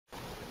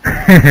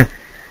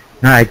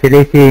No,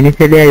 actually, see,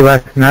 initially I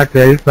was not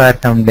well for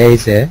some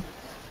days.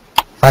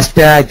 First,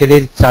 actually,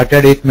 it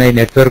started with my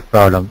network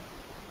problem.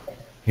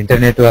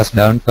 Internet was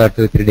down for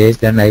 2-3 days.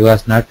 Then I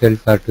was not well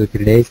for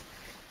 2-3 days.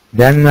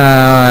 Then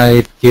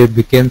it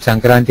became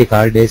Sankranti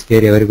holidays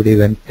where everybody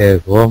went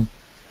home.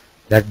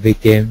 That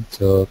became,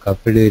 so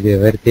coupled with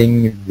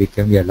everything, it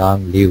became a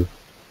long leave.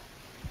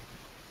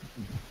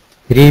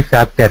 3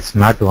 factors,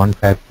 not 1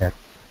 factor.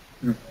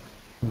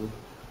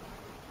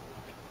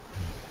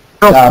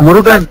 So,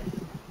 Murugan,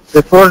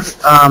 before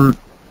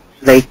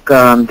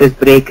this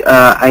break,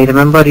 I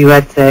remember you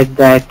had said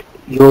that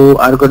you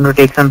are going to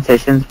take some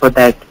sessions for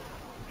that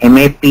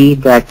MAP,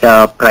 that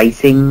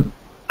pricing,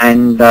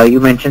 and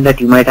you mentioned that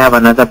you might have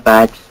another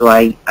batch, so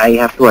I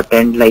have to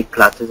attend like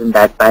classes in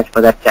that batch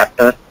for that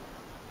chapter.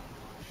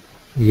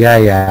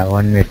 Yeah,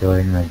 1 minute.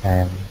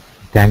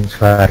 Thanks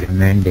for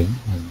reminding.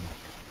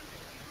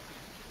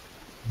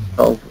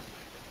 So,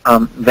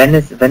 when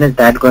is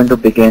that going to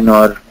begin,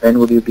 or when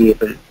would you be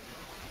able?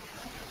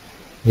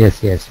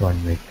 Yes,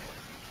 1 minute.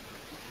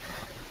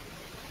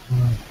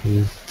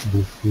 This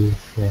is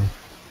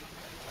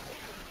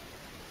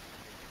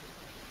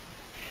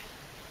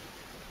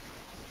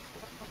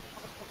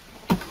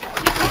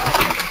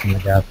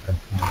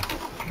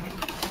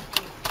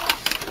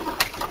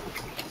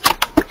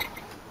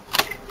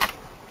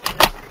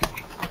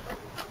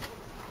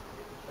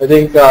I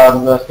think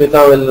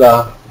Smita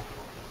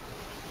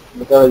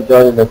will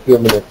join in a few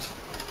minutes.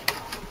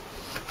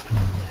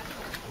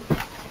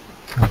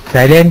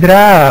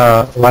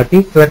 Shailendra, what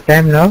is your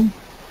time now?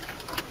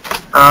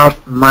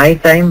 My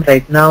time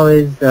right now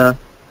is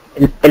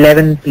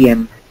 11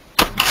 p.m.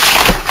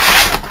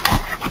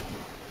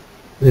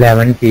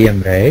 11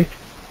 p.m. right?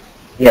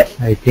 Yes.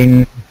 I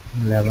think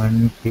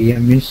 11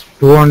 p.m. is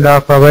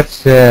 2.5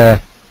 hours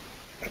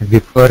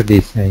before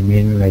this. I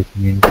mean, like,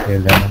 means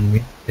 11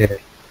 means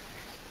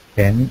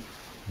 10,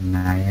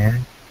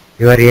 9.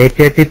 You are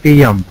 8:30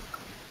 p.m.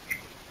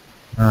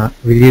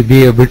 Will you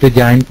be able to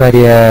join for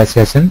a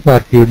session for a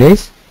few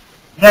days?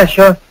 Yeah,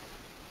 sure.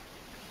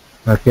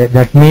 Okay,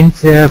 that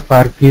means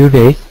for few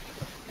days.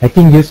 I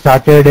think you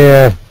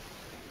started.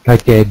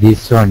 Okay,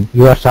 this one.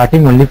 You are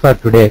starting only for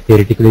today,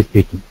 theoretically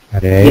speaking.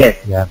 Right? Yes.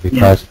 Yeah,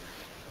 because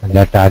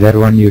that other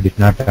one you did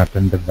not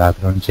attend the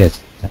background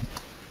session.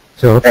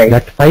 So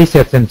that 5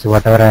 sessions,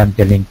 whatever I am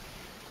telling,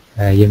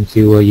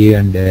 MCOE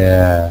and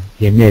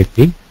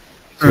MAP.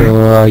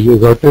 So you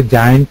go to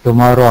join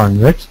tomorrow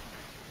onwards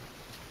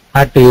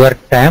at your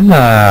time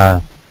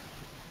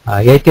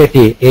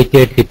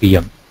 8:30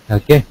 p.m.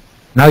 Okay.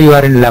 Now you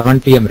are in 11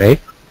 p.m. right?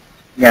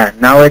 Yeah.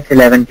 Now it's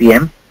 11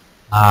 p.m.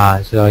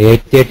 So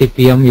 8:30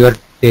 p.m. Your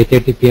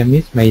 8:30 p.m.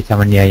 is my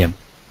 7 a.m.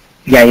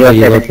 Yeah, you are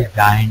 7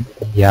 a.m.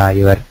 Yeah,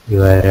 your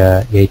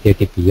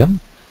 8:30 p.m.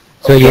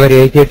 So your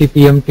 8:30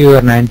 p.m. to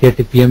your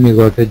 9:30 p.m. you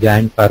go to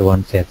join for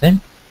 1 session.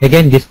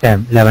 Again this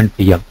time 11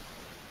 p.m.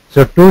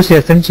 So 2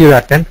 sessions you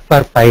attend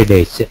for 5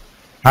 days.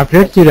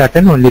 After that you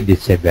attend only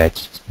this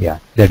batch. Yeah,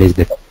 that is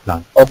the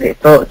plan. Okay,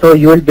 so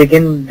you will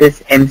begin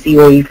this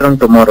MCOE from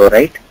tomorrow,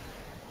 right?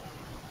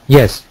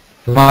 Yes,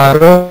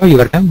 tomorrow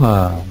your time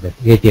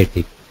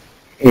 8:30.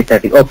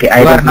 8:30. Okay,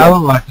 you are now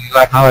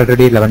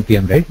already 11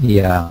 p.m. right?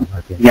 Yeah.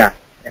 Okay. Yeah.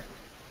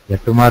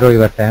 Tomorrow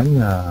your time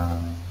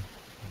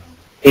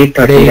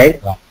 8:30,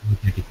 right?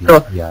 8:30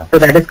 p.m. So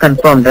that is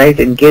confirmed, right?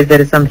 In case there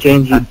is some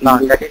change.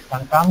 That is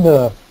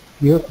confirmed.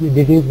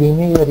 Did you give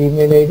me your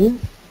email ID?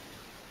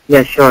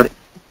 Yeah, sure.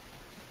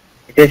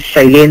 It is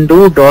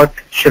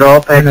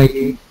shailendu.shroff. No,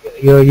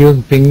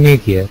 you ping me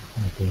here.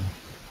 Okay.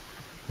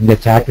 In the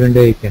chat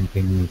window you can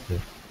ping me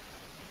here.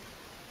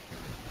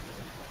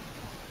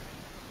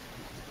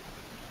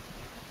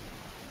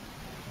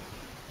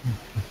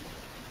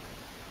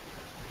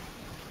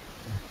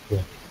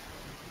 Okay.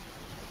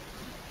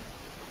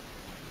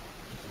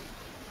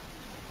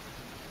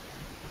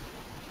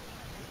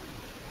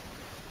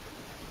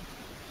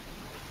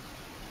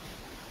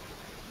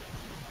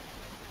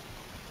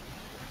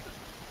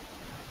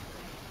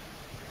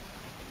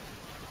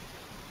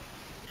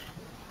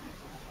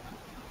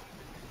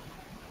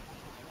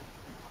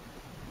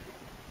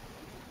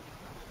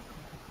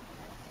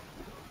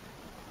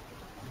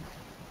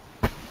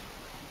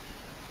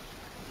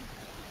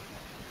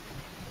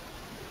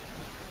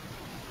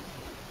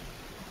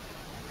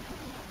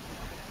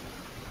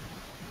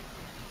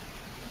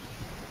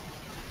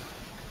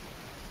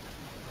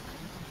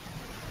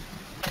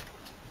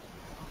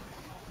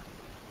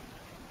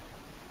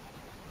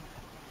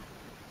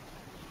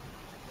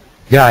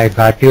 Yeah, I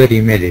got your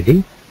email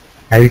ID.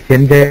 I will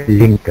send the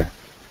link.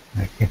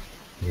 Okay.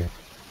 Yeah.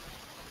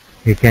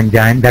 You can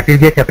join. That will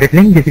be a separate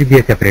link. This will be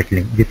a separate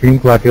link. This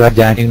link what you are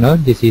joining now,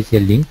 this is a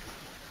link.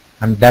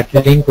 And that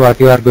link what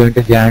you are going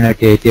to join at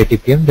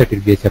 8:30 p.m. that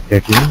will be a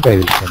separate link. I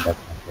will send that.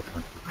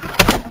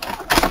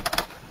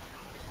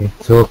 Okay.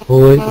 So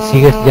who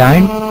she has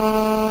joined?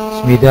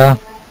 Smita.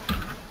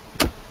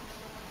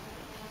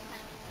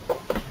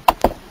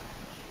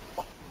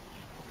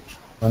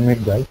 One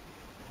minute, guys.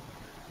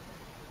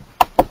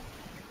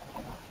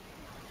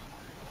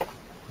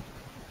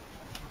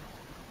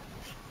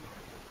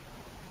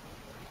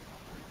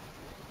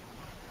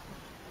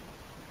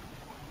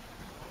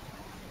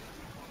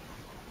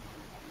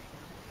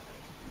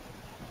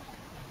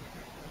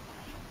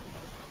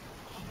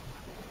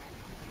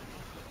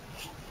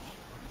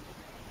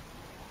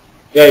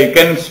 Yeah, you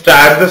can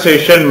start the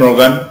session,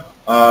 Morgan.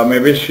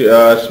 Maybe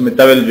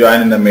Smita will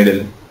join in the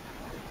middle.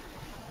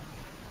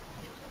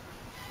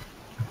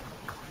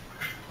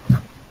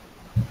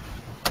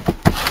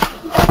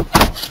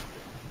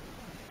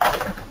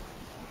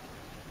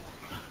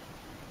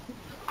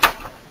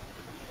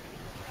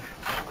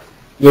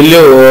 Will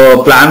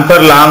you plan for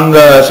long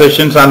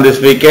sessions on this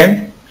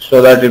weekend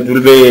so that it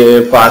will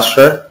be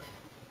faster?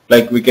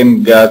 Like we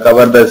can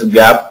cover this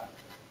gap.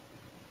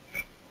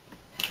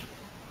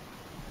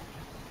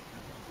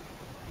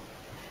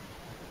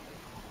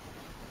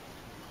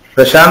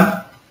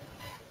 Prashant?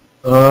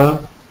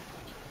 I'm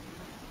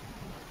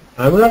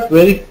not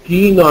very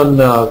keen on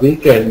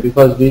weekend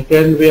because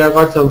weekend we have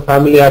got some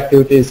family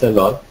activities and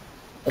all.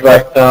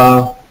 Right.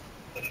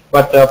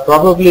 But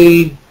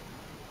probably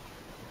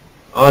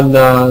on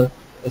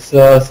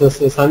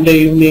Sunday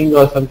evening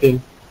or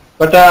something.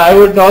 But I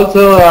would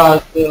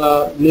also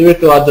leave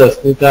it to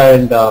others, Nita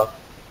and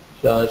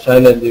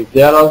Shailen. If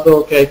they are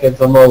also okay, I can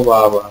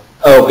somehow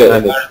Okay,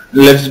 manage.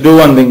 let's do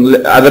one thing.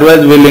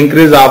 Otherwise, we'll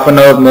increase half an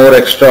hour more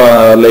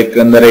extra, like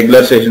in the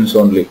regular sessions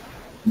only.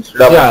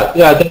 Instead of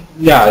Yeah,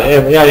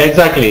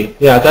 exactly.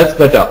 Yeah, that's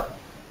better.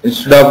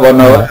 instead of 1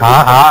 hour.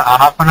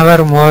 Half an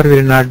hour more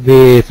will not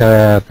be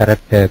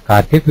correct.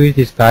 Karthik, who is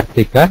this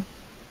Karthik?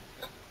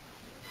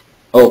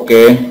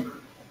 Okay.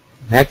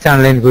 Next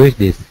online, who is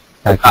this?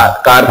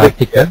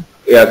 Karthik.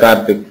 Yeah,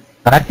 Karthik.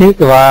 Karthik,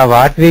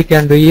 what we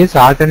can do is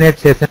alternate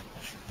session.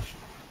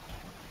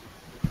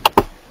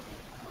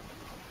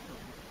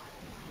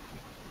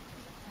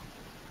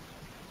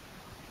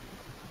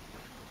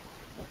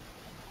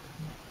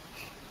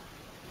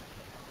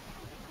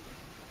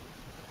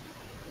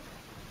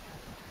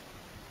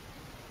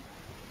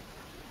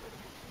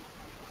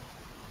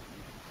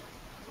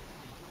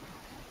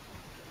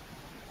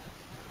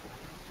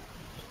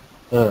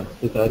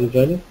 Are you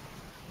joining?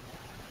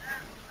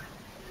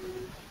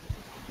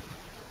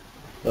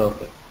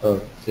 Okay.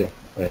 Yeah,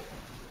 right.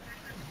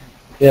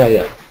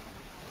 Yeah.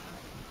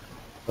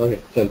 Okay,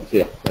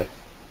 yeah, right.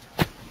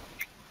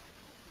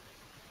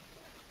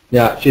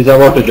 Yeah, she's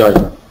about to join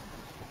now.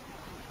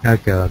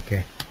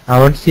 Okay.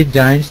 Once she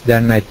joins,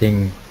 then I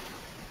think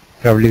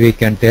probably we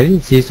can tell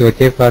she's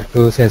okay for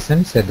 2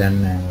 sessions.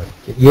 Then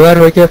okay. You are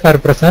okay for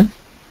Prasant?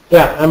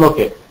 Yeah, I'm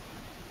okay.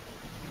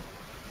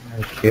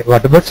 Okay.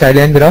 What about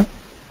Shailendra?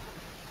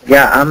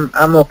 Yeah,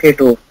 I'm okay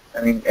too.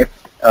 I mean, if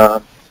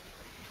Now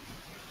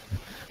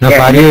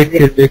yeah, for you it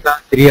will become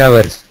 3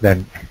 hours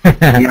then.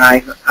 yeah,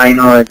 I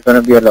know it's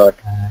gonna be a lot.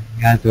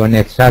 Yes, one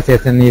extra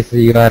session is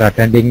you are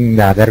attending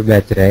the other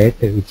batch, right?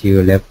 Which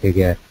you left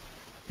here,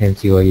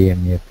 MCOE,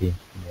 MAP. Yeah.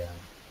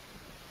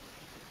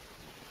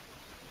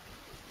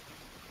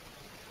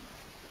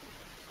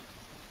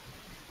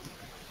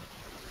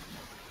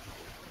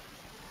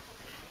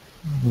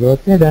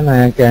 Okay, then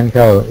I can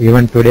go.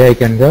 Even today I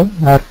can go.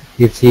 Or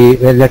if she,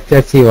 well, let's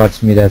just see what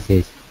Smita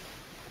says.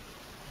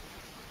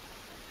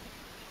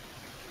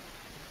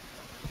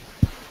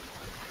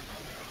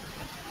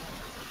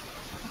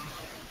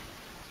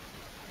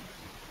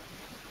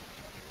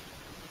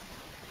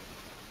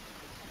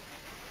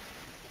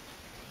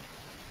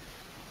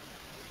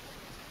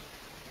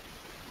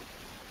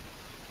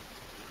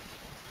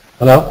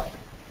 Hello?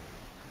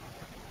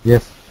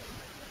 Yes.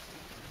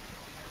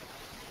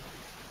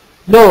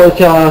 No,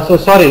 so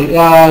sorry.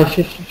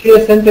 She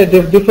has sent a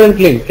different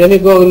link. Can you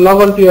go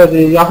log on to your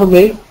Yahoo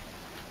Mail?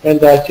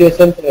 And she has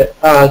sent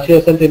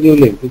a new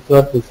link. It's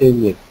not the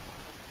same link.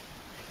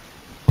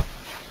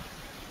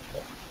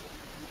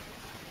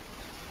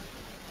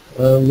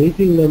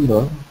 Meeting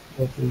number.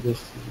 Let me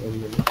just see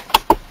 1 minute.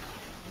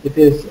 It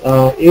is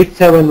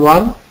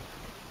 871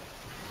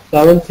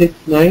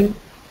 769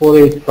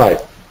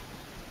 485.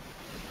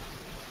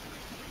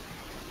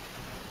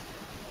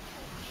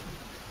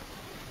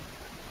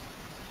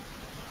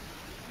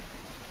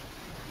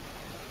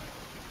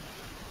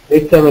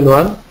 Eight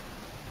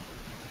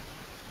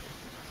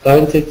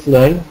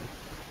 769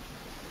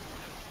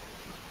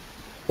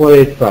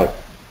 485.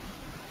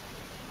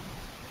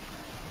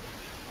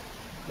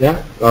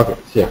 Yeah. Okay.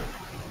 Yeah.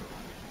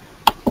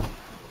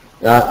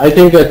 I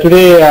think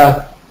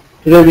today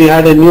we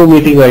had a new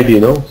meeting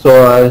ID, no?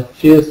 So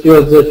she was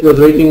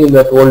waiting in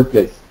that old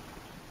place.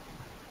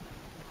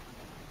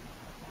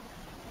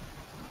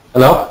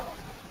 Hello.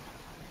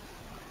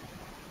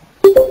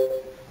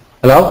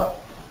 Hello.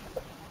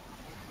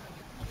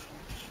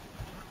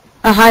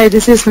 Hi,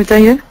 this is Smita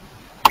here.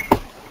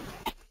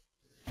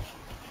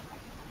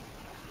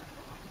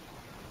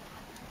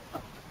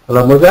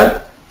 Hello,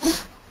 Mugan.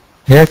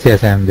 Yes, I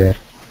am there.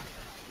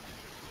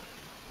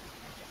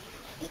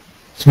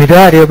 Smita,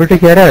 are you able to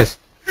hear us?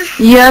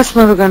 Yes,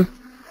 Murugan.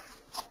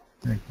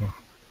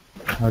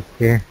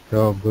 Okay.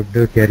 So good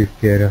to hear you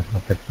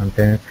after some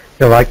time.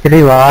 So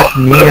actually what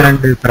me and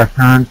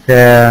Prashant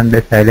and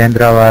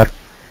Shailendra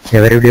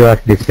everybody was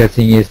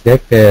discussing is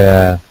that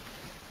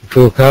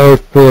to have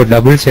 2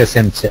 double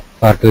sessions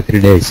for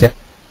 2-3 days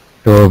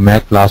to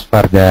make loss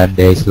for the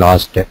days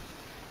lost.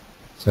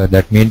 So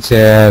that means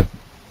today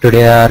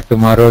or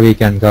tomorrow we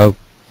can go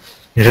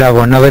Instead of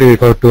 1 hour, we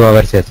go 2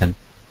 hour session.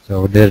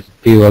 So would that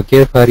be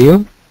okay for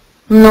you?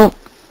 No.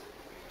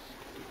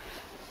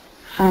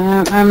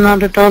 I'm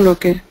not at all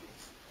okay.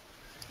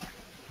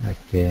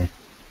 Okay.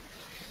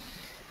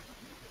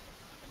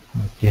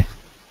 Okay.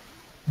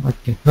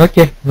 Okay.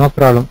 Okay. No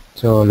problem.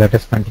 So let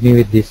us continue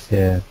with this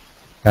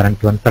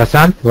current one.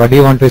 Prashant, what do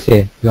you want to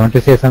say? You want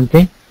to say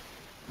something?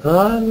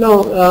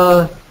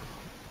 No.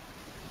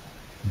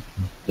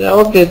 Yeah.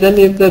 Okay. Then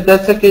if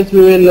that's the case,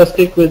 we will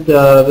stick with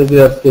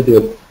your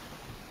schedule.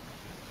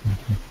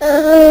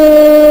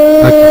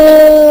 Okay.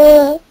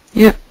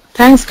 Yeah.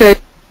 Thanks, guys.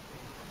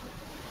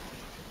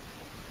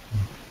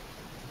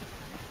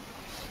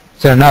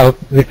 So now,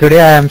 today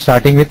I am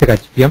starting with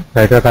HPM,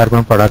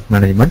 Hydrocarbon Product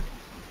Management.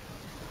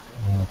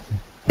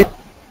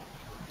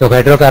 So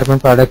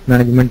hydrocarbon product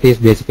management is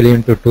basically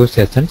into 2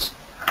 sessions.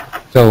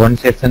 So one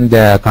session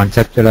the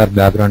conceptual or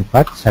background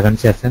part, second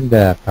session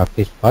the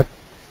practice part.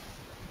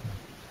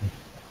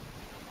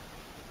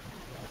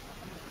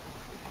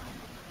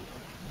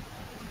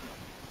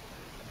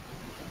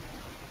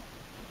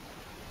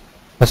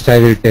 First I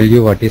will tell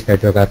you what is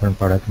hydrocarbon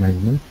product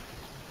management.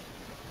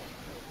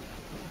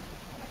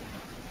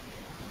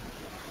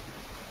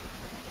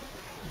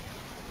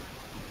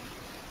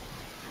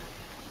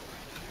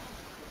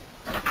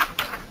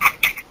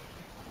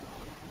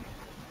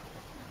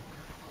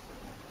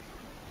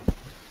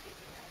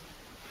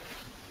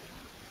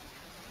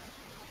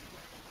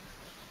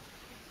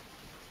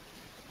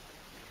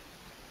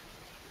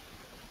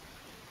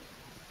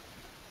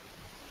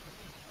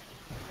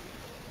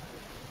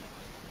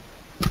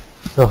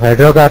 So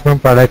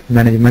hydrocarbon product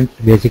management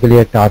basically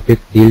a topic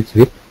deals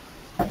with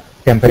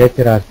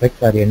temperature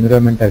aspects or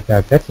environmental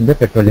factors in the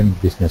petroleum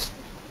business.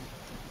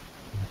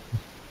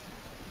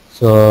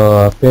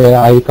 So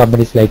oil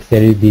companies like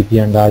Shell,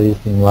 BP and all is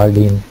involved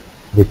in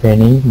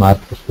refining,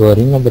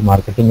 storing and the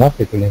marketing of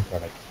petroleum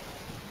products.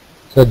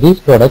 So these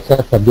products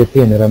are subject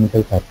to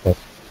environmental factors.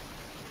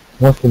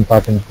 Most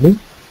importantly,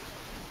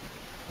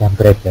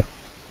 temperature.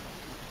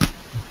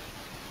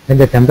 When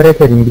the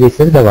temperature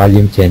increases, the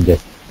volume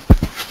changes.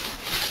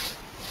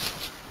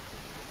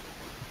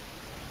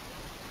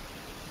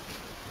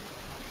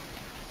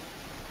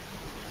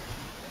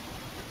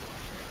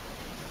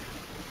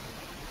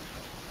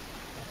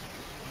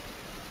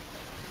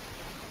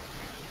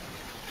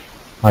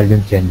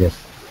 Volume changes.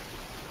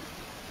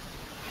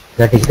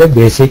 That is the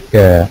basic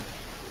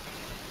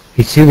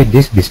issue with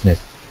this business.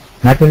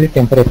 Not only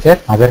temperature,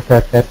 other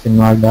factors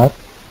involved are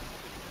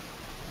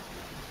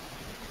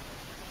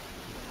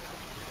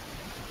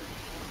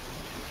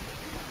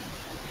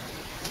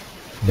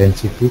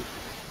density,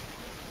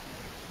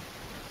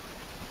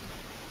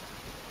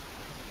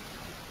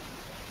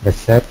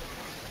 pressure,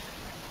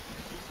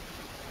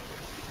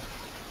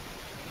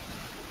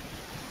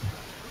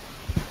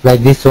 like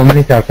this so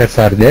many factors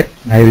are there.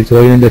 I will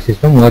show you in the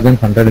system more than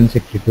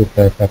 162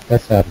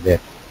 factors are there.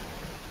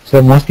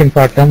 So most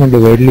important and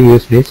widely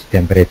used is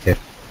temperature.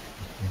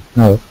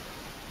 Now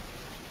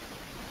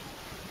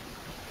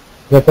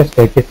let us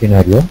take a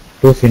scenario.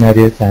 2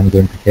 scenarios I am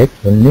going to take.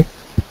 One is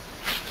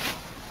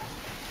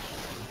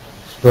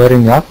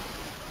storing of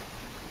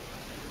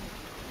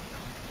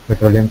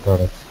petroleum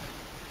products.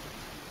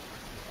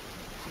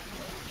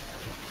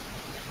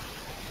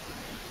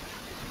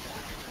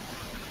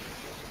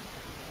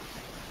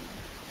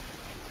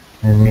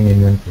 I mean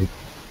inventory.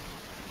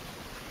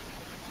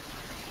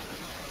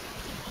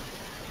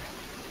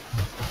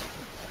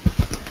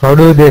 How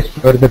do they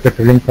store the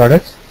petroleum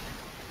products?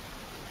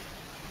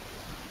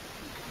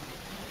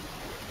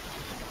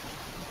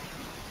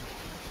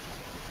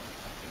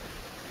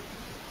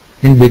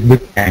 In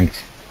big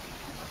tanks.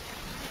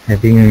 I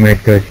think you might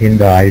have seen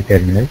the oil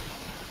terminal.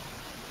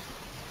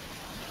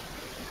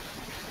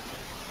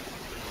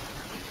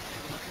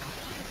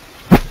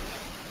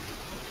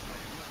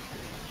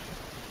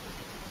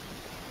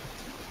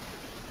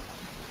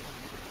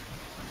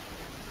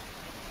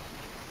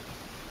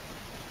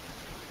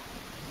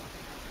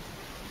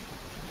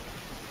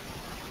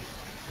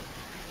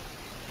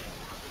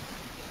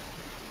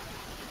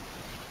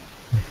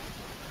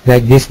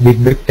 Like this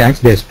big tanks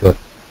they store.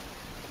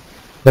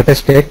 Let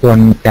us take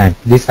one tank.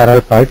 These are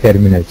all called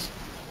terminals.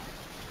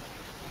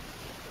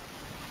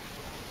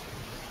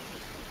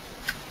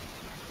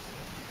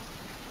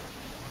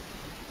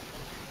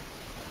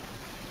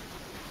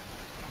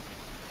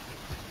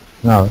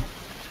 Now,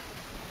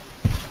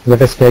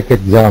 let us take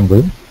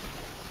example.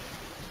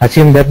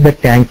 Assume that the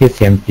tank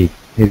is empty.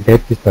 We will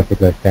take this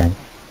particular tank.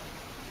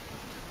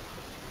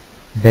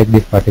 Take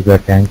this particular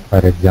tank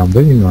for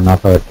example in one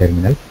of our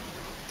terminals.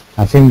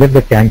 Assume that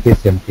the tank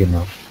is empty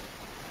now.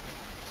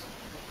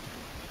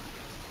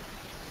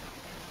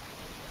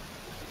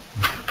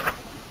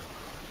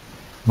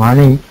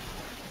 Morning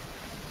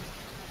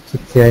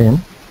 6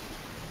 a.m.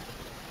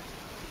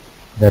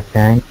 the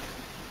tank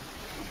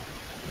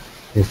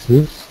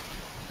receives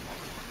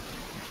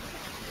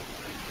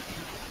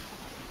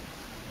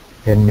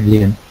 10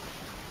 million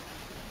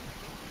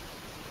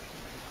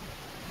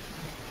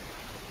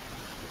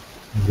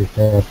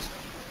liters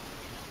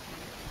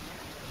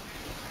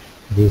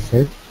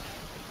reset.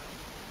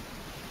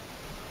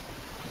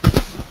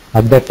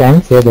 At that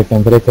time, say the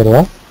temperature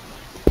was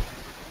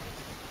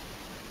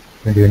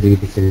 21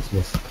 degrees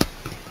Celsius.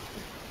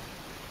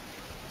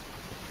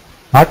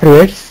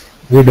 Afterwards,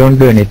 we don't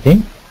do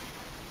anything.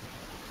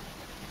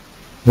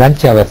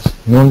 Lunch hours,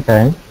 noon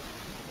time,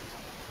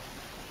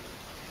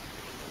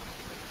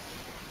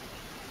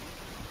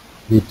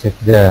 we check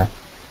the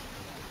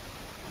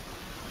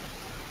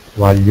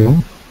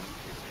volume.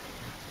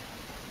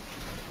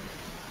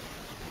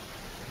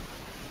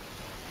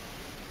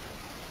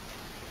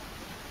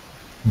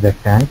 The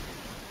tank.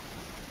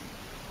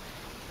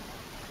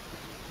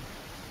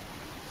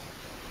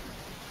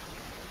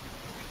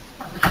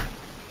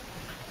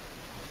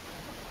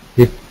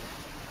 If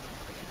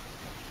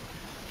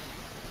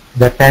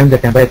that time the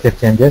temperature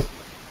changes,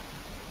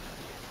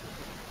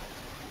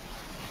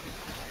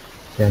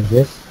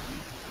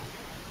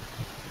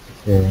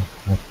 say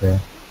after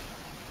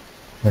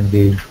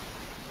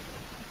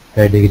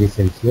 25 degrees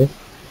Celsius.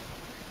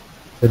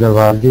 So the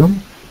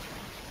volume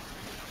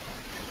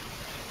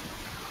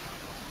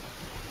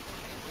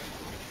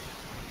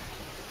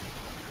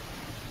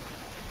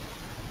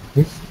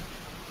is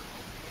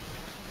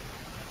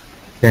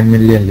 10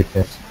 million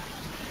liters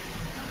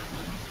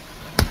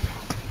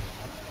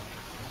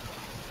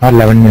or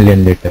 11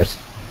 million liters.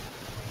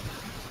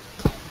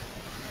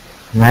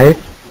 Night,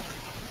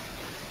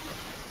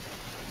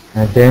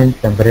 again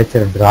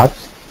temperature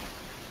drops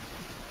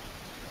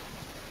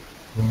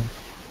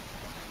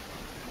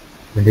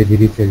 20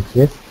 degrees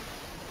Celsius.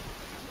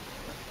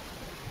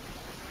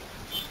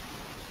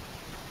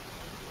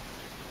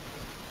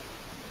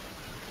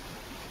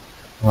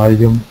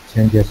 Volume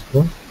changes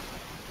to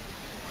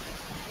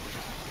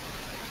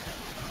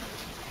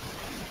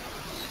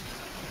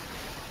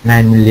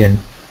 9 million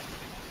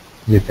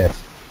liters.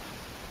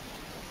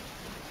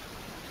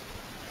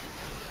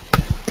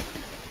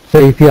 So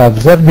if you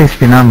observe this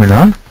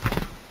phenomenon,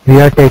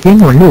 we are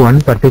taking only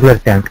one particular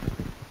tank.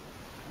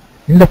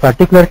 In the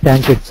particular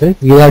tank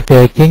itself, we are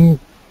checking.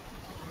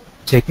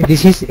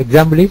 This is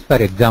example is for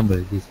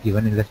example. This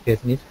given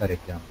illustration is for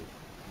example.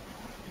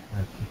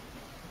 Okay.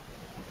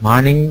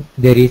 Morning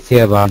there is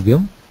a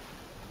volume.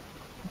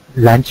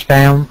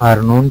 Lunchtime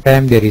or noon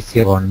time there is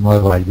a one more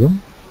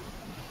volume,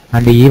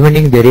 and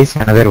evening there is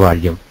another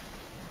volume.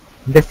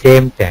 In the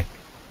same tank,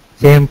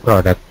 same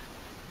product.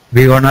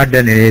 We have not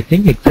done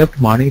anything except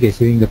morning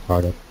receiving the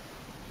product.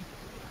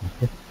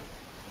 Okay.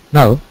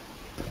 Now,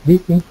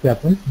 these things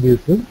happen due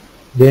to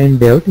day in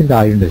day out in the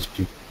oil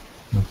industry.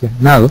 Okay.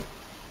 Now,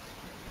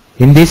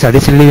 in this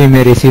additionally we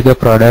may receive the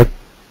product,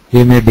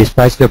 we may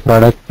dispatch the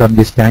product from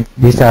this tank.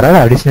 These are all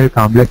additional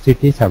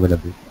complexities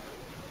available.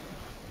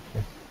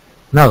 Okay.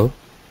 Now,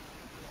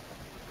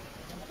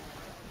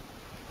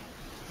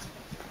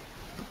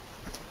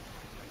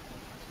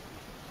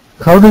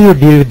 how do you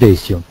deal with the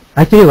issue?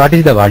 Actually, what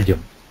is the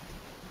volume?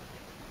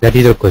 That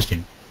is the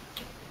question.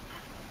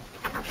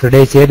 Should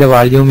I say the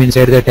volume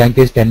inside the tank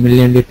is 10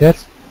 million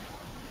liters?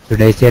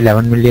 Should I say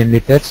 11 million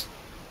liters?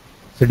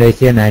 Should I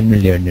say 9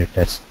 million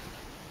liters?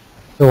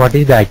 So what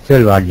is the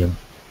actual volume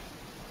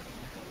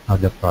of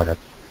the product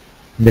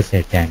in the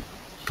said tank?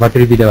 What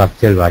will be the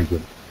actual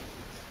volume?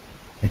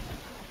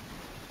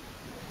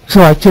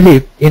 So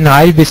actually in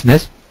oil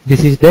business,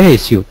 this is the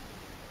issue.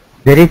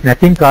 There is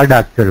nothing called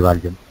actual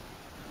volume.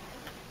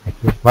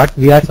 Okay. What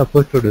we are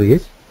supposed to do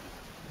is,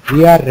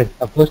 we are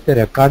supposed to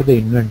record the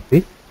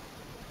inventory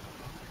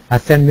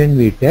as and when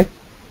we take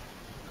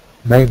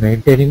by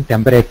maintaining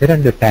temperature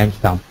and the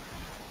timestamp.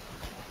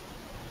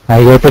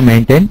 I go to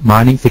maintain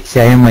morning 6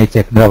 AM I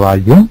check the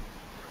volume.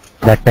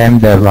 That time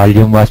the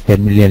volume was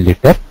 10 million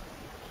liter.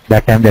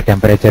 That time the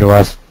temperature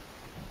was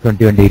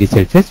 21 degrees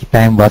Celsius.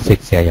 Time was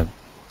 6 AM.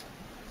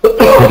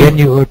 Again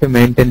you go to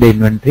maintain the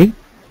inventory.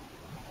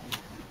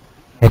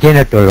 Again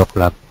at 12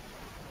 o'clock.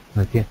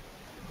 Okay.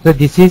 So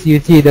this is,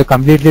 you see, the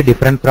completely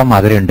different from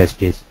other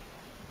industries.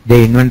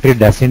 The inventory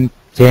doesn't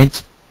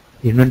change.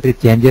 Inventory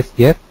changes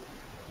here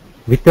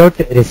without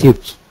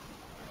receipts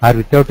or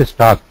without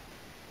stock,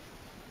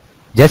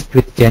 just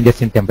with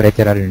changes in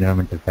temperature or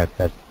environmental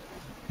factors.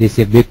 This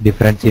is a big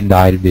difference in the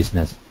oil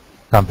business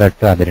compared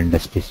to other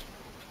industries.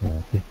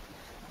 Okay.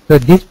 So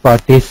this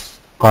part is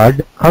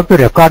called how to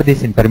record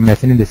this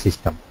information in the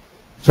system.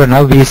 So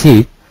now we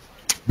see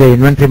the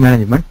inventory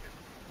management,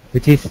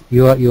 which is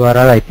you are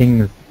all, I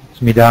think,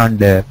 Smida and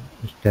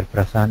Mr.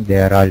 Prasant,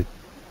 they are all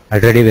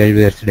already well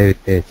versed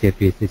with the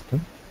SAP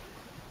system.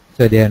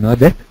 So they know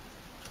that.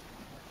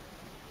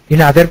 In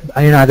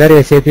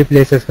other SAP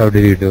places, how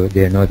do we do?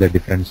 They know the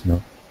difference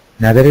now.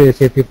 In other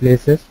SAP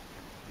places,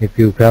 if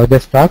you have the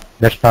stock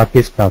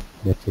is stock.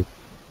 That's it.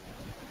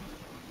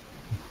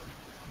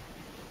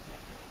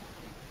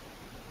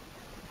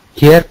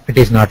 Here it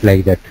is not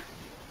like that.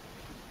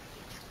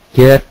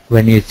 Here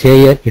when you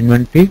say your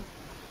inventory,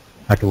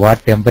 at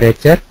what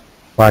temperature,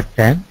 what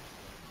time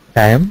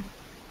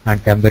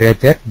and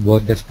temperature,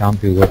 both the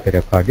stamp you got to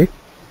record it.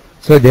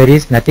 So there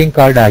is nothing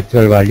called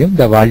actual volume.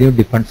 The volume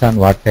depends on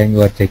what time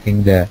you are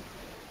checking the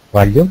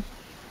volume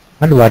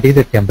and what is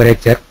the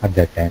temperature at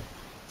that time.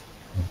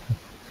 Okay.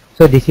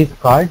 So this is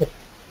called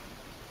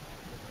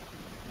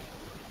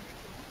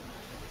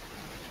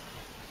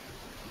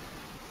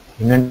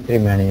inventory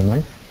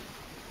management.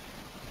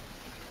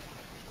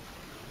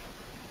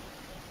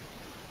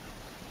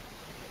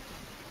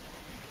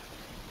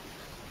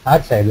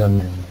 Or silo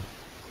management.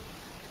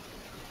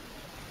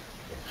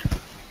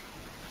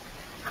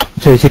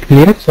 So is it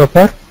clear so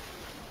far?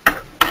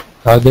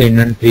 How the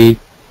inventory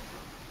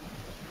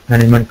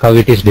management, how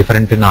it is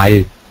different in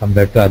oil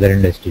compared to other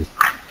industries.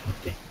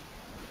 Okay.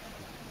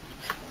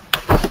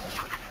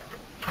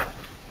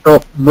 So,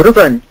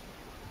 Murugan,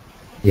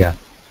 Yeah.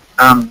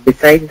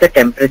 besides the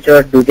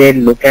temperature, do they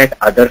look at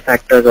other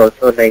factors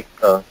also like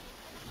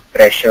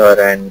pressure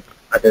and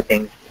other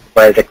things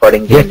while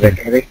recording the Yes,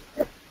 inventory?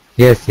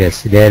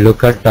 Yes. They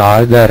look at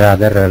all the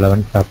rather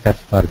relevant factors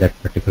for that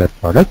particular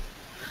product.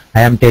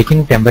 I am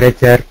taking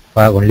temperature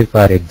for only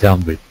for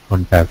example,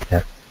 one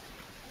factor.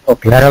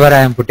 Okay. Wherever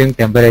I am putting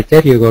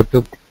temperature, you go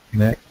to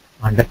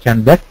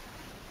understand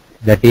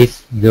that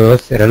is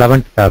those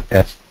relevant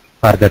factors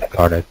for that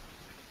product.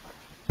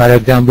 For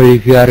example,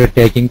 if you are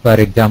taking for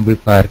example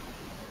for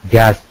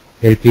gas,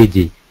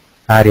 LPG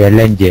or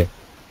LNG,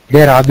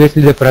 there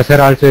obviously the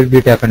pressure also will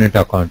be taken into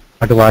account.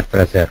 At what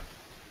pressure,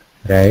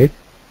 right?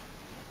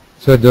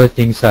 So those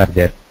things are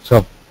there.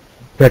 So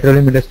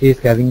petroleum industry is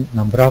having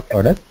number of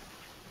products.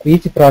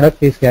 Each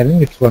product is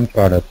having its own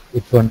product,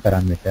 its own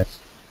parameters.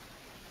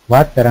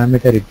 What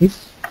parameter it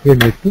is, you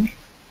need to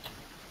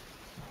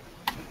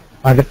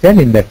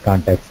understand in that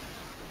context.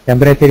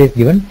 Temperature is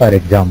given for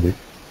example,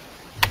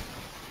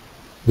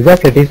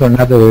 because it is one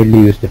of the widely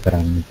used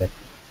parameters.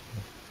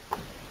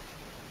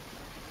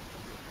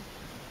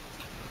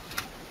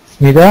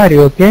 Smita, are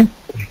you okay?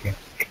 Okay.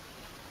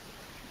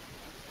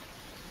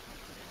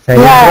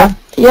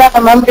 Yeah,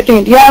 I'm getting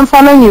it. Yeah, I'm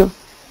following you.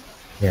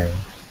 Yeah.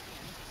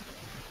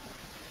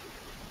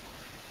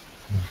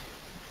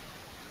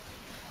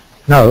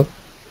 Now,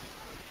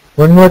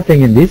 one more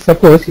thing in this.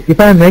 Suppose if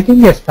I am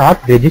making a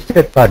stock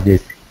register for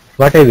this,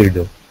 what I will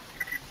do?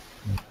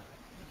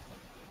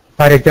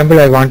 For example,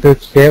 I want to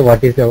say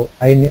what is the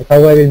how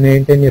I will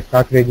maintain a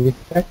stock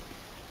register.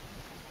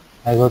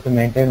 I go to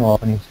maintain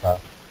opening stock.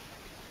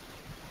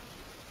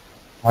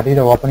 What is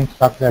the opening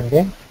stock that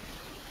day?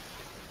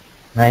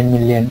 9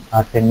 million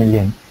or 10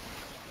 million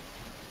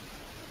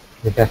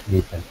liters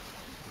diesel.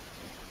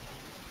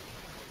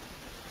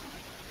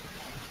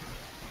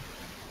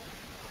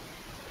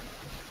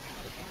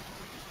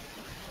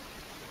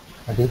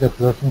 What is the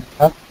closing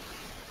stock?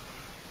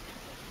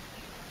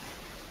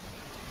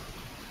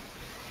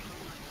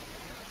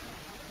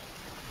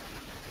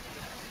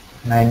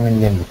 $9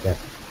 million.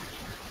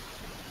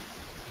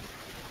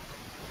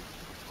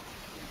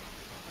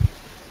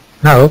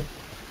 Now,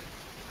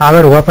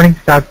 our opening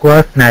stock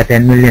was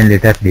 10 million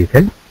liters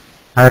diesel.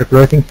 Our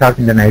closing stock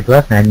in the night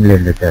was 9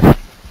 million liters.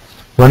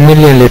 1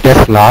 million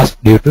liters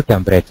lost due to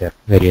temperature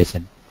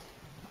variation.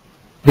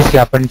 This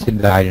happens in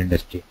the oil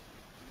industry.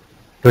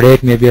 Today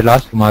it may be a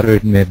loss, tomorrow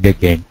it may be a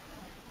gain.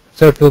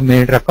 So to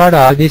record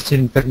all this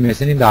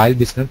information in the oil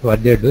business,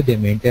 what they do, they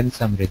maintain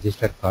some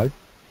register called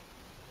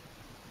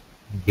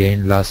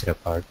gain loss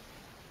record.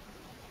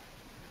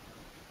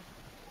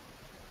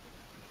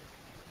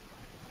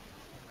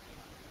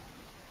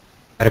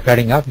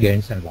 Recording of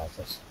gains and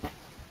losses.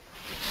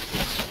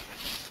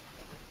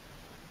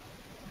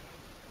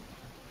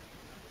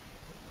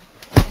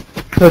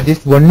 So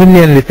this 1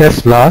 million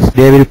liters loss,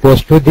 they will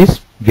post to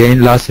this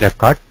gain loss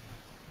record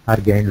or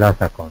gain loss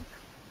account.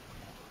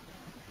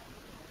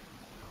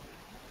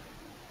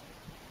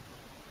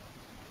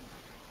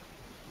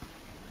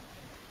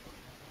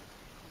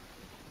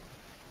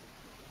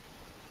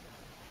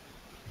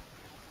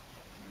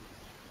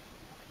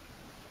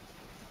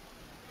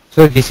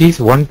 So this is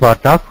one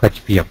part of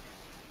HPM.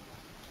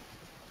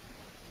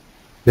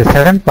 The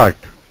second part,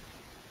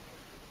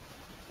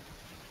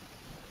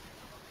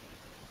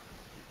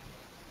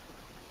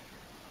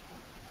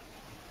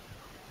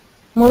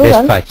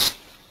 Murugan? dispatch.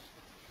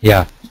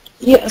 Yeah.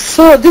 Yeah,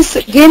 so this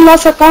gain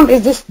loss account,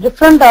 is this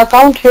different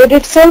account head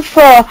itself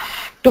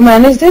to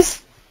manage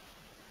this?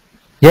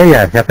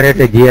 Yeah. Separate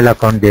a GL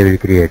account they will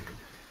create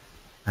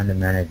and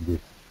manage this.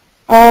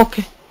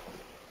 Okay.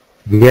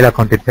 GL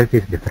account itself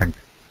is different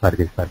for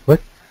this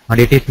purpose, and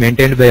it is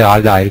maintained by all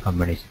the oil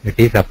companies. It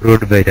is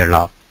approved by the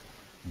law.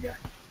 Yeah.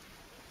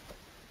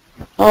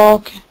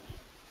 Okay.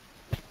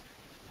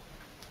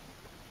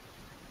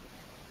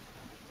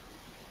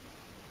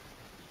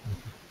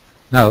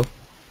 Now,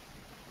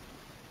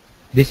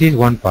 this is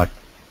one part.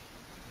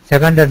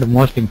 Second and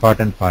most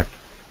important part,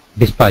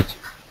 dispatch.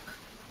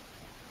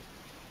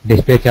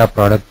 Dispatch of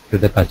product to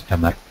the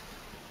customer.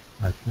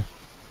 Okay.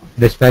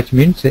 Dispatch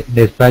means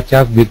dispatch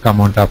of big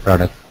amount of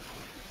product,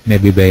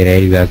 maybe by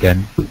rail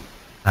wagon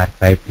or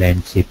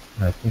pipeline ship.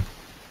 Okay.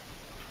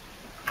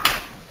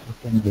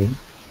 Second thing,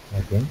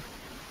 again,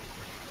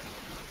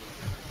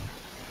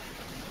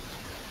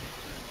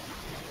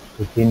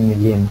 15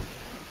 million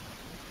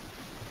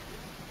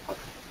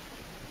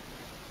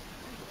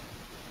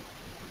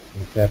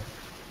liter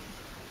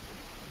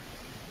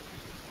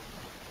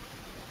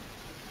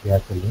gas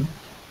gasoline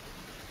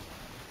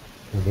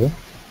today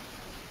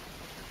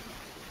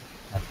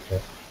after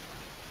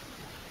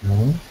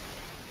noon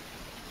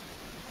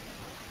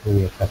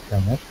to a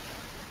customer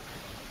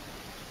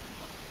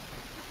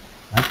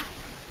at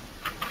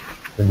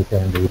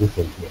 27 degrees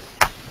Celsius.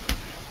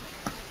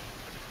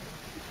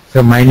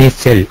 So mine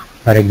is Shell,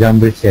 for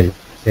example Shell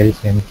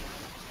sends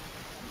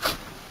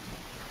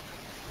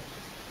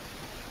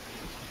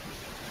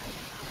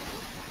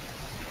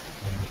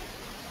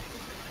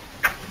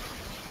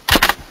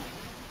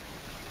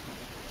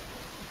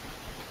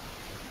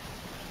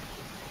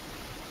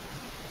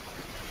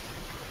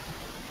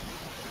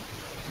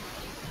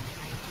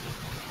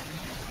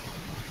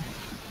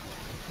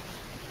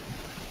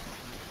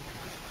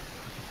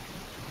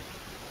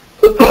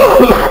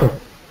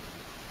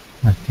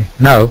okay.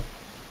 Now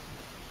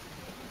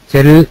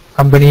Shell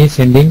company is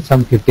sending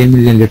some 15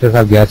 million liters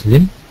of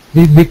gasoline.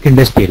 This big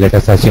industry, let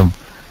us assume,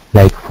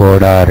 like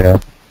Ford or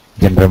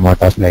General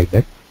Motors, like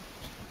that.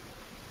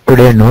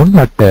 Today noon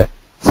at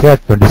say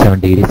at 27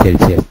 degrees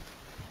Celsius.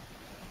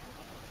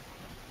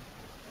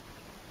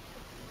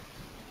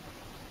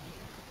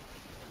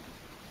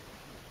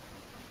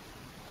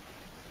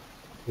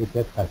 With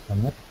that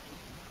customer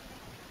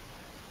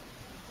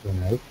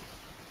tonight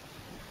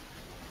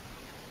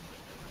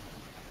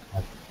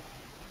at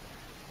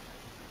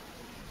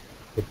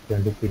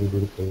 23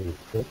 degrees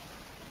Celsius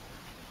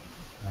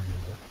and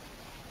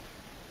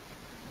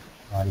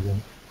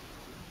volume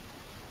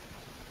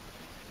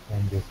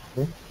changes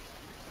to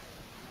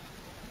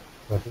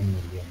 14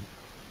 million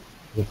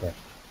liters.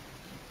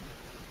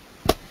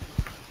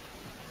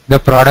 The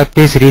product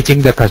is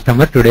reaching the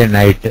customer today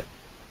night.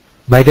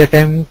 By the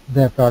time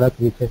the product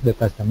reaches the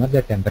customer,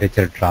 the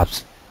temperature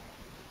drops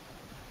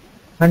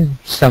and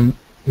some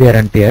wear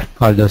and tear,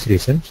 all those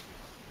reasons,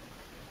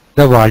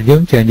 the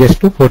volume changes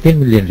to 14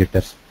 million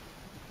liters.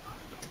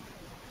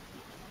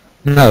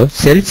 Now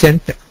Shell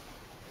sent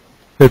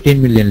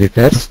 15 million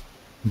liters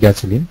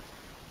gasoline,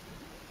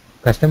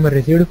 customer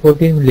received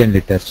 14 million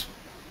liters.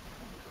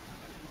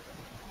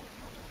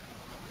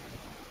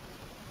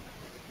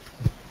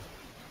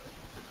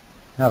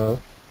 Now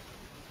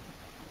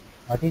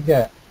what is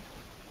the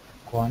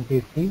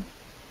quantity?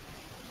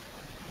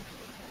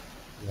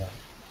 Yeah.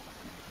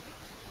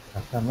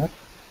 Customer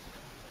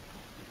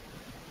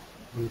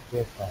will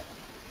pay for.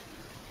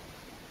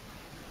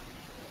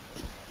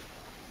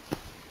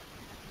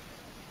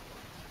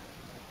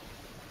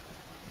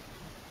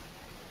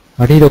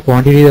 What is the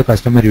quantity the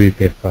customer will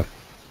pay for?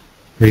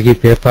 Will he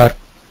pay for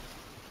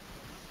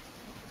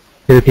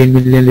 15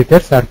 million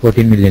liters or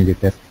 14 million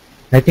liters?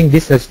 I think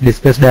this was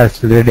discussed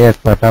yesterday as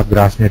part of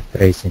gross net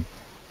pricing.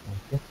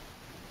 Okay.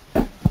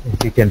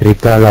 If you can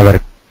recall our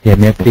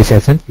MAP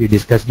session, we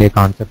discussed a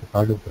concept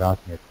called gross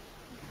net.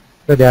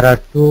 So there are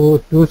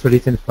two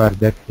solutions for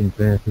that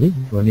internally.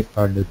 One is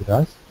called the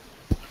gross.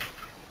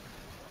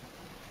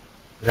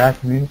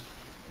 Gross means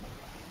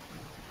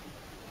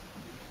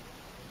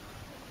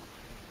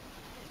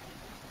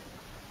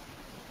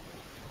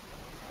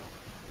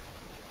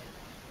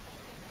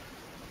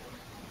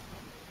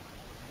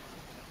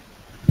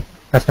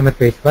customer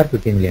pays for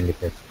 15 million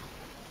liters.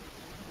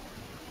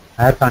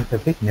 Our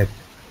concept is net.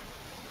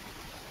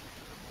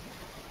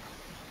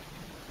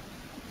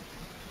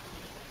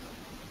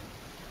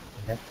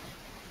 Okay.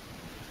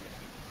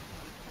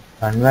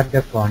 Convert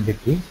the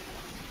quantity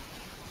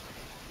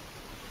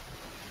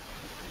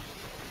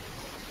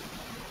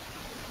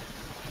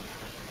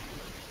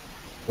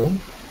to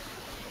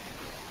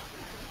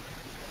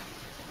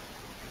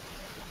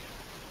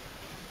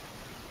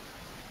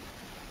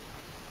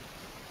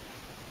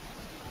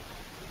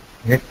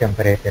net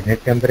temperature.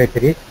 Net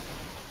temperature is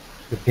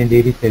 15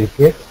 degrees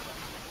Celsius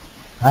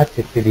or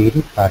 60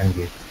 degrees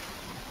Fahrenheit.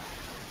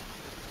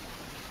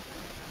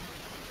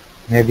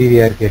 Maybe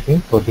we are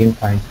getting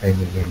 14.5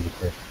 million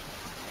liters.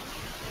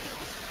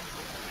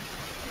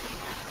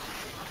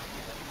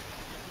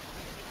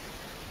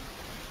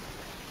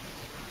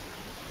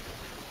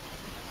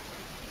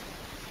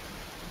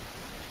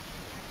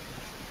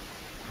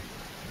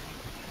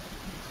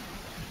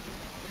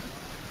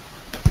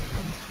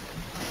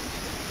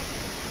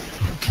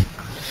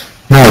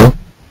 Now,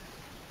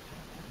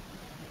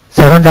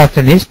 second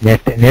option is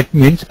net. Net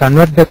means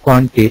convert the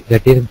quantity,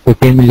 that is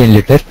 15 million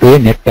liters, to a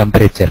net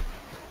temperature.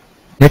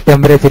 Net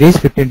temperature is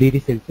 15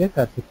 degrees Celsius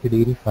or 60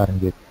 degrees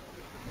Fahrenheit.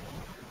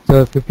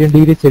 So 15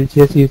 degrees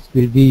Celsius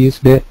will be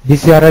used.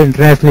 These are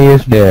internationally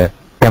used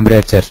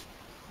temperatures.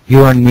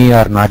 You and me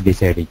are not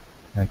deciding.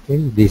 Okay,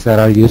 these are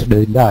all used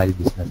in the oil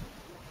business.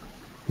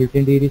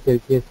 15 degrees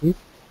Celsius is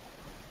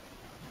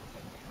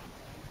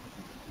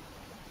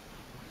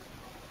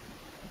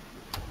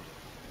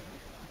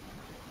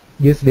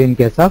used in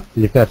case of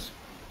liters.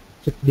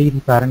 60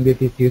 degrees Fahrenheit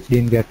is used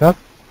in case of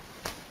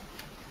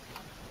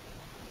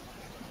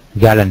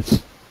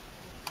gallons.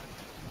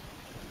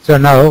 So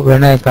now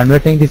when I am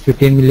converting this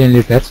 15 million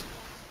liters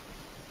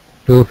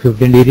to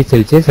 15 degrees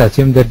Celsius,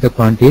 assume that the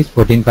quantity is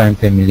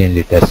 14.5 million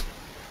liters.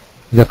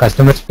 The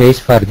customer pays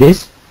for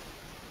this,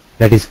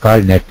 that is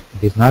called net.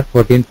 It is not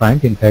 14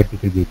 point, in fact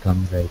it will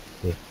become like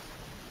say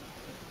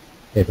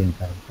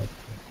 13.5.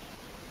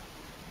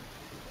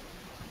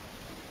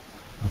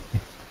 Okay.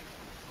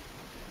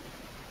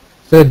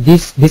 So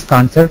this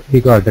concept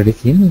we got already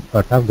seen as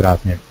part of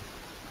gross net.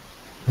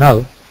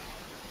 Now,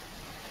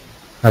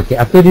 okay,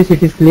 up to this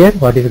it is clear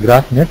what is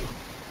gross net.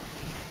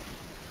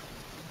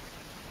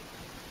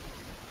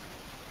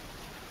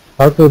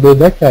 How to do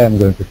that I am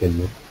going to tell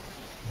you.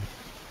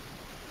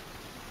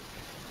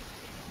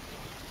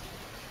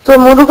 So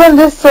Murugan,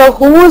 this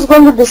who is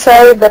going to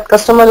decide that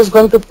customer is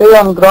going to pay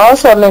on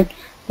gross or net?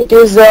 It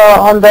is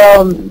on the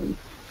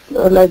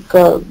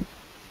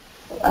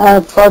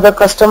for the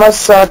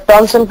customer's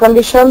terms and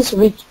conditions,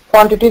 which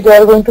quantity they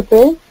are going to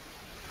pay?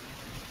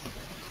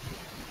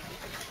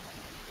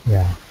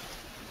 Yeah.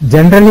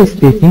 Generally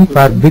speaking,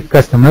 for big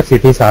customers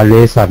it is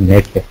always on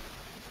net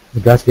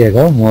because they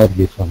have more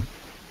this one.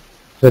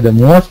 So the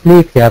mostly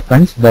it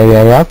happens by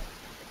way of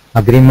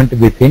agreement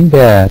between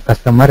the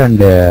customer and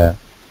the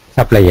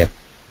supplier.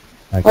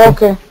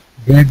 Okay.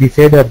 They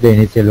decide at the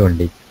initial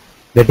only.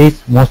 That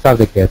is most of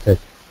the cases.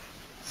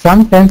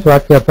 Sometimes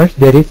what happens,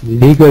 there is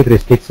legal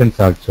restrictions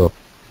also.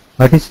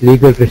 What is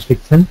legal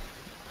restriction?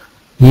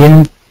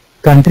 In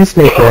countries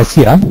like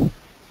Russia,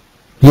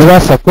 you are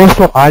supposed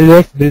to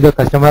always bill the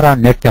customer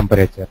on net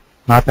temperature,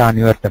 not on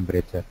your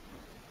temperature.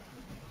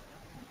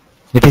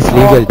 It is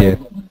legal there.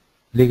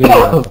 Legal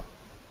also.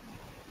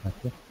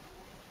 Okay.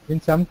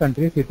 In some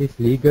countries it is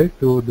legal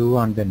to do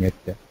on the net.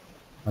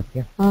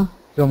 Okay.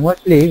 So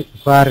mostly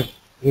for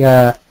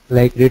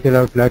like retail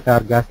outlet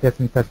or gas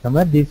station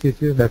customer, this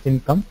issue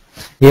doesn't come.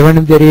 Even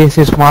if there is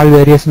a small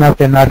variation of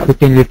 10 or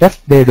 15 liters,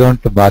 they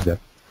don't bother.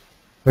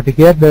 But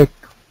here the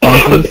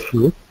quantity is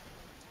huge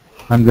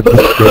and the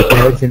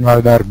players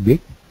involved are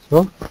big,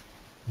 so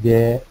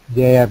they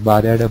are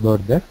bothered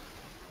about that.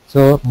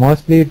 So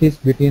mostly it is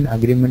between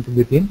agreement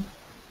between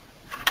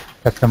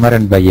customer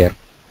and buyer,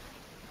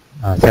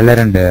 seller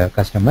and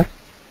customer,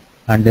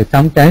 and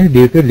sometimes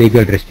due to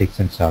legal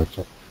restrictions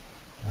also.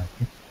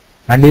 Okay.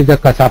 And if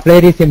the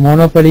supplier is a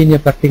monopoly in a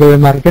particular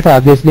market,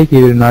 obviously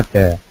he will not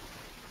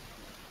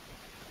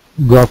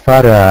go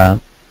for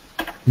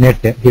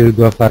net, he will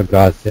go for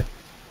gross.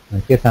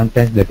 Okay,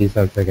 sometimes that is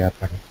also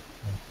happening.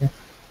 Okay.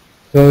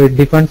 So it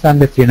depends on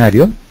the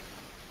scenario.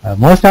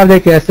 Most of the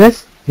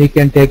cases you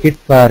can take it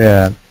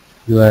for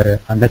your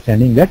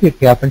understanding that it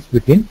happens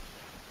between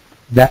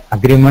the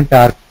agreement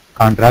or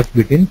contract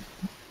between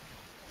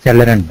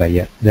seller and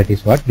buyer. That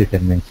is what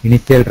determines.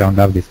 Initial round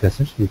of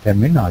discussions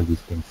determine all these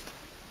things.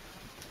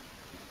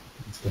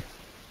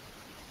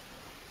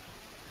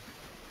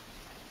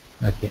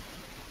 Okay.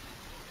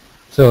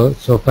 So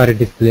far it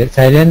is clear.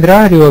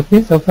 Shailendra, are you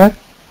okay so far?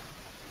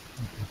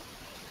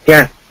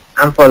 Yeah,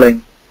 I'm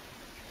following.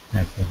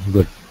 Okay,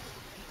 good.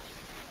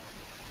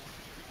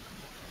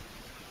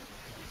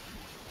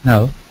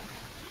 Now,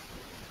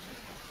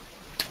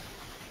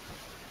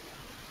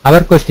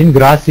 our question,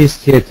 gross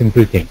is a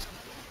simple thing.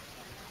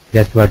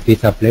 Just what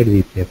is applied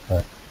with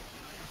paper.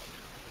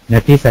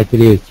 Net is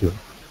actually issue.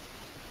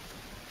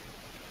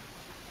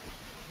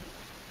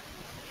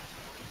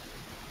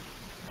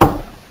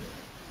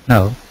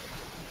 Now,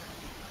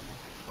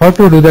 how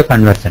to do the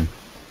conversion?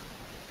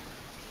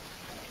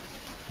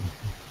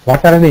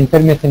 What are the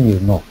information you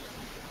know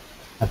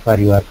as far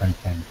you are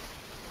concerned?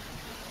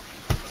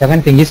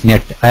 Second thing is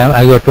net.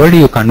 I have told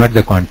you convert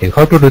the quantity.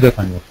 How to do the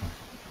conversion?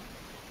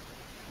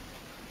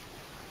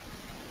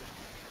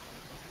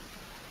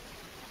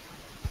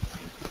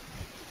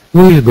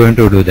 Who is going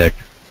to do that?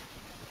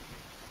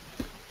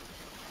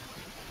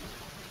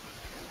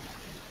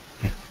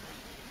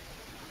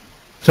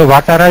 So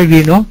what are all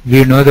we know?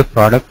 We know the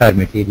product or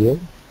material.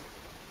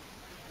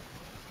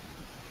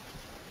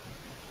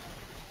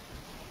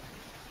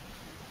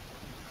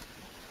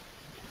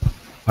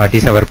 What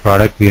is our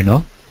product we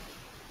know?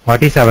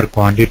 What is our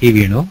quantity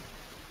we know?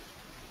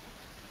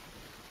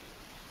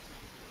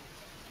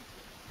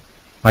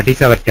 What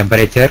is our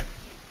temperature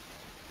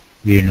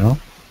we know?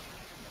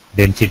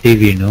 Density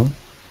we know.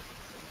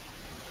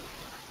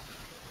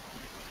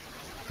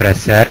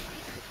 Pressure.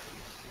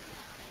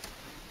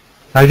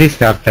 All these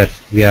factors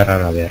we are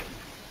all aware.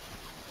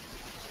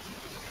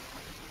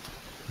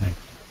 Right.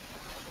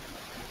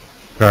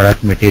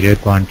 Product, material,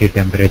 quantity,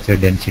 temperature,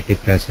 density,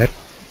 pressure.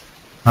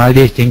 All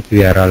these things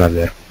we are all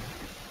aware.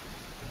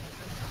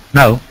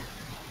 Now,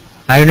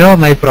 I know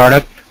my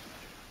product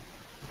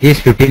is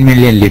 15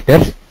 million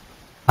liters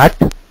at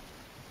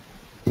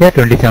say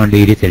 27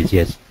 degrees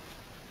Celsius.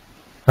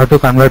 How to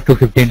convert to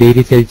 15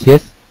 degrees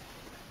Celsius?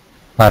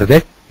 For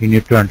that, you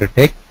need to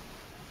undertake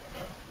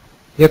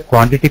a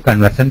quantity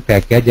conversion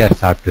package or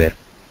software.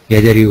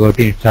 Either you go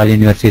to install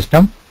in your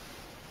system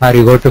or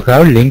you go to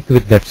have linked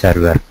with that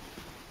server.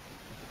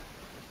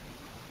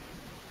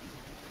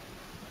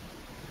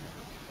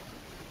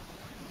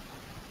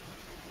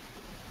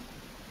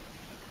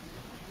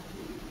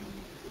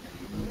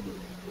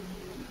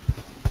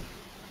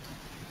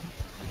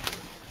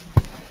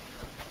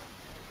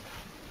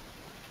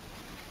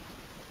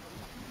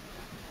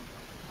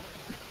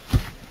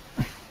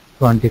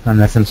 Quantity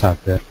conversion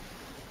software.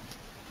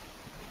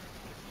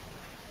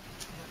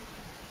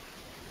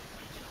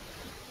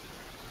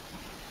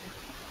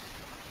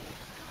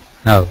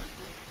 Now,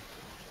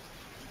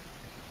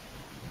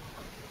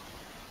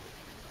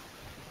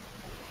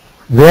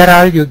 where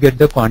all you get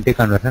the quantity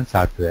conversion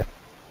software?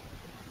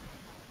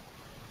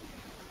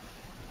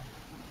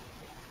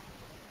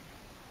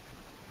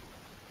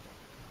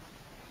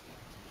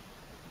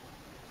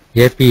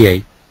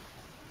 API.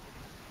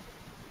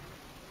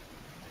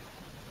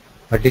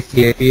 What is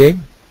the API?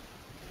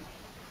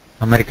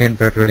 American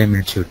Petroleum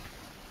Institute.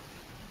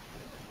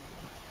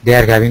 They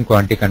are having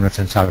quantity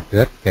conversion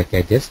software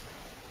packages.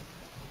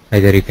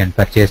 Either you can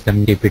purchase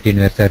them, keep it in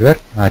your server,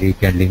 or you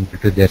can link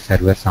it to their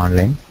servers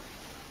online.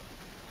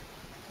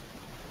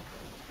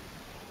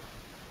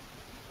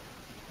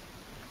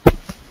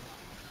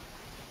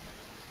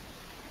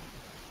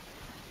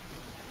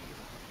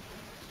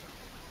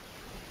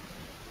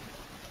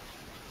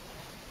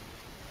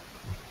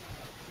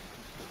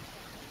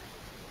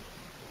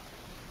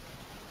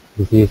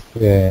 This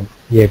is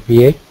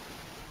API.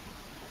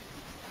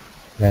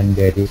 Then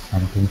there is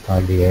something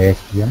called the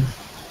HPM.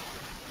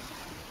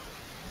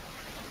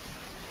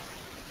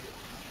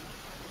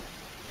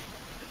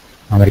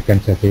 American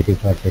Society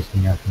for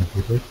Testing of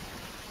Materials.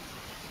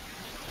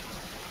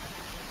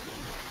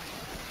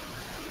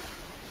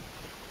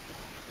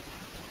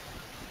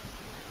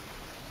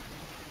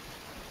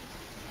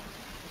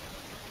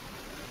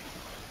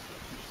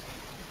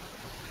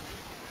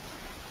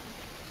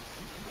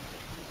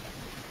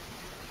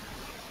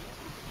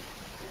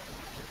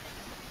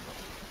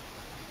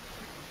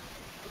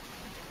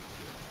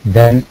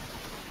 Then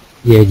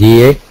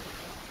AGA,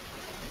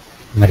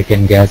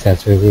 American Gas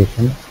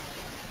Association.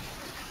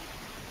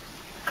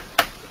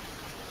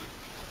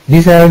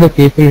 These are the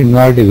people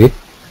involved with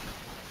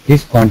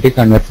this quantity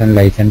conversion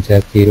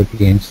licenses, zero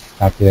gains,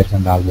 softwares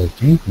and all those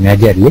things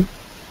majorly.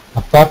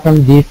 Apart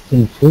from these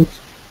institutes,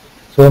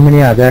 so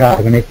many other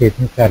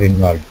organizations are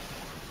involved.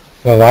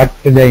 So what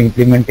the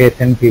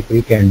implementation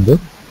people can do,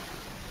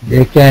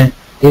 they can,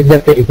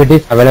 if it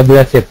is available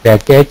as a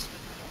package,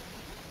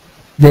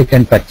 they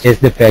can purchase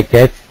the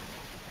package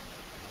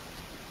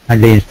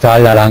and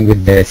install along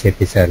with the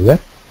SAP server,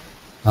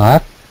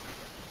 or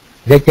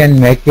they can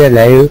make a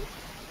live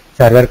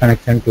server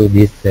connection to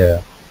this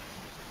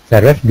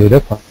server, do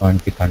the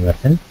quantity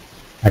conversion.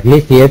 At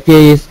least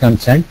API is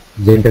concerned,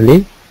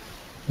 generally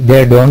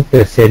they don't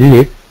sell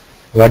it.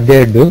 What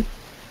they do,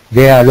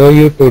 they allow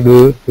you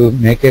to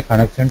make a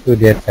connection to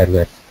their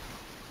servers,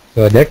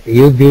 so that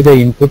you give the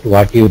input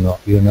what you know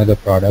the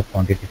product,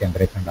 quantity,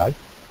 temperature and all.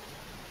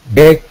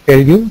 They tell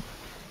you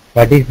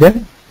what is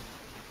the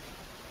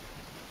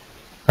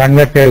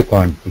converted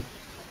quantity.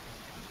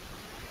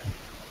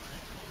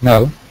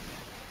 Now,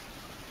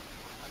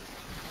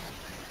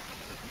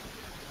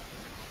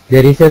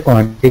 there is a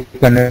quantity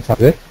conversion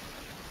software,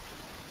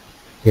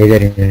 either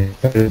in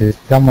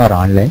system or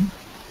online.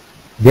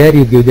 There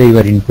you give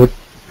your input,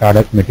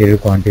 product, material,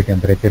 quantity,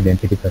 temperature,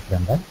 density, pressure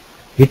and all.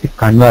 It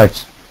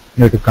converts,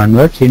 it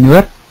converts in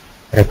your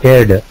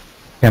required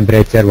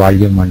temperature,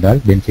 volume and all,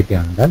 density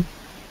and all,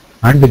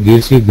 and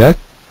gives you back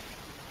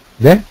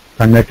the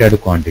converted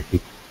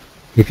quantity.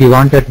 If you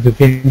want at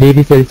 15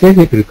 degrees Celsius,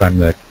 it will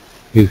convert.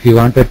 If you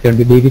want at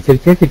 20 degrees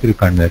Celsius, it will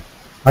convert.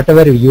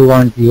 Whatever you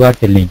want, you are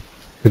telling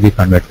to be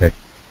converted.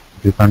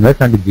 It will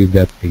convert and give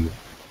back to you.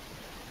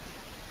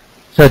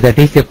 So that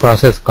is a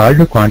process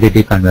called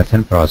quantity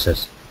conversion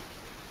process.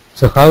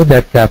 So how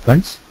that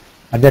happens?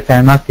 At the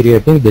time of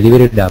creating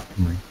delivery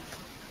document.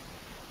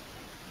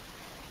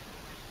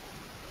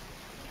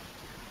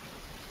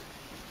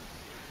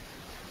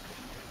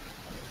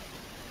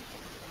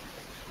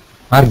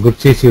 Or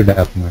goods issue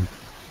document.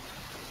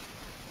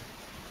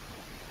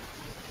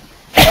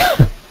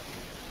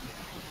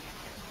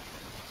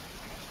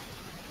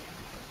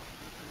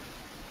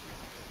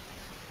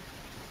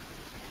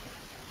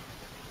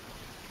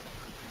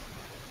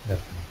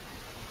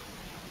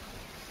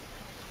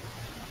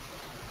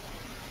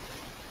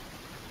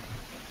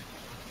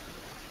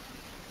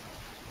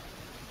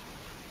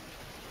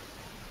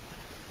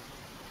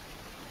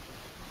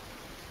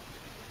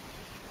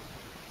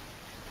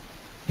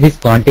 This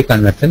quantity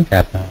conversion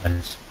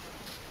happens.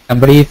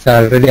 Somebody is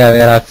already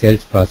aware of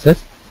sales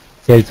process,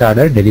 sales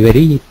order,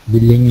 delivery,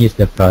 billing is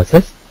the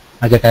process.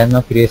 At the time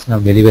of creation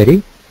of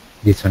delivery,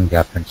 this one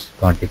happens,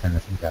 quantity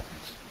conversion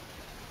happens.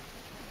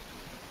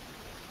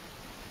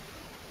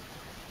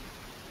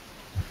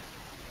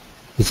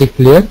 Is it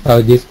clear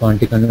how this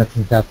quantity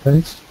conversion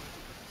happens?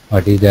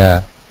 What is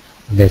the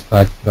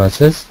dispatch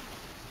process?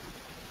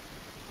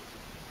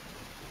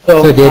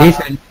 So there is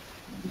an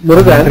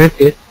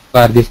interface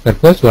for this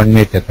purpose. 1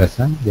 minute,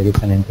 Prasan. There is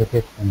an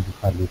interface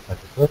for this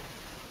purpose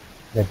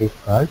that is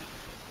called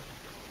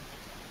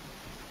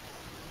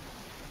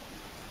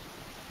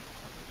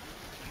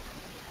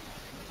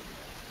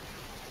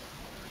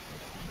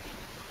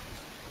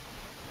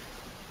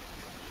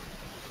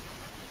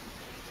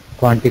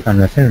quantity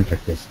conversion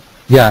interface.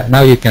 Yeah,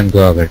 now you can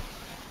go over.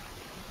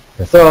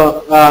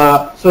 So,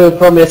 so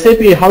from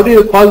SAP, how do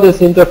you call this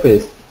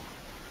interface?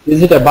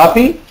 Is it a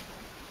BAPI?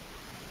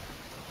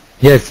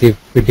 Yes, if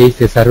it is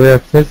a server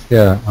access,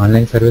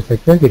 online service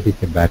access, it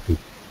is a BAPI.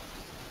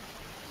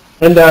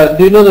 And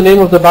do you know the name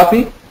of the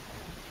BAPI?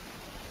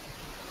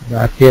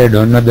 Actually, I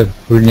don't know the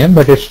full name,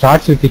 but it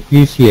starts with the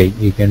QCI.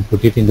 You can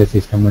put it in the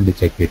system and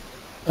check it.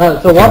 So You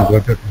can what? go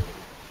to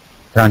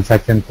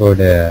transaction code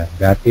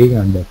BAPI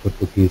and put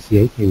to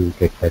QCI, you will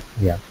get that.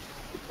 Yeah.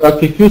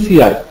 Okay,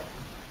 QCI.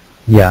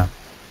 Yeah.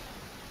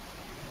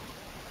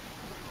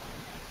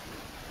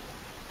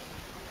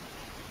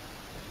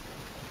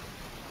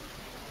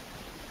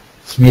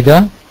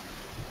 Smita,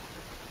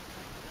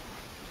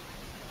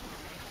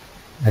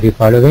 are you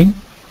following?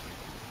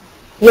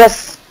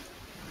 Yes.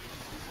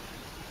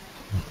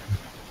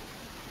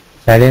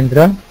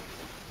 Shailendra?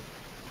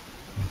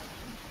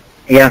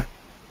 Yeah.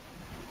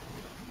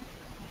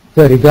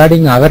 So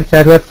regarding our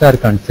servers are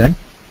concerned,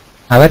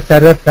 our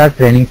servers are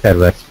training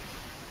servers.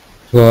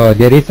 So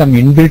there is some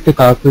inbuilt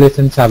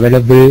calculations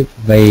available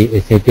by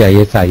SAP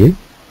ISIL.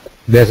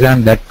 Based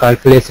on that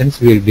calculations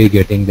we will be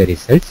getting the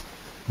results,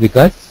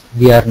 because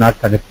we are not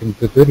connecting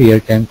to the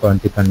real-time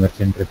quantity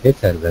conversion interface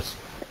servers.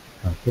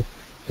 Okay.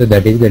 So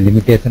that is the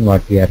limitation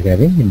what we are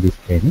having in this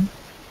training.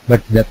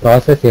 But the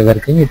process,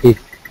 everything, it is,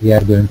 we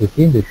are going to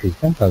see in the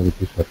system how it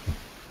is working.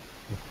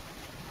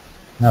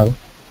 Now,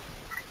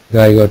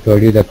 I have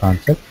told you the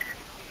concept.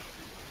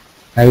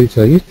 I will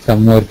show you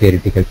some more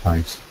theoretical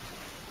points.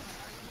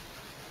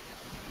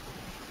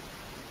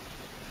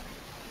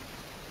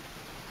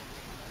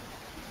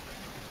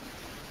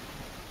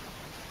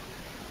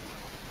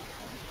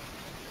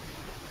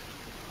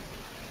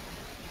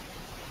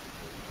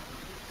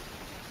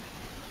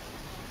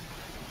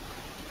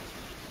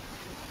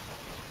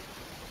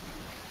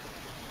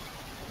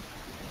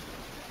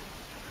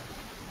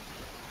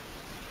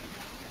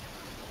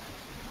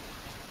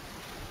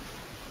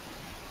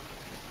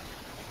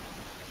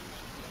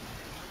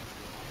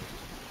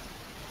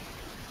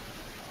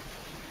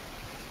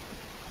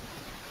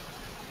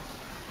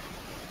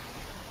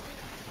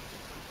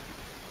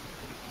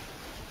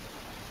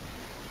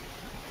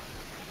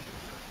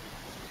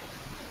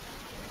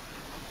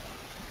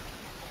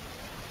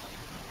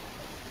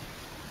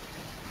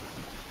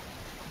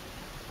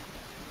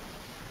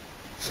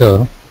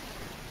 So,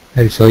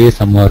 I will show you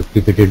some more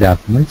PPT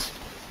documents.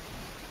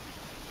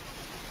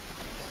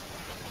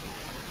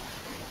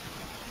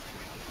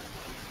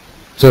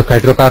 So,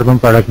 hydrocarbon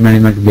product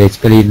management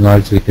basically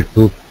involves with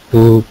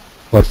two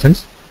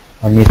portions.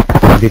 One is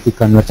quantity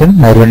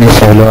conversion, and one is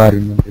shallow or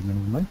inventory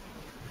management.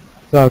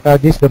 So, out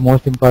of this, the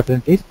most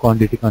important is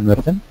quantity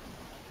conversion.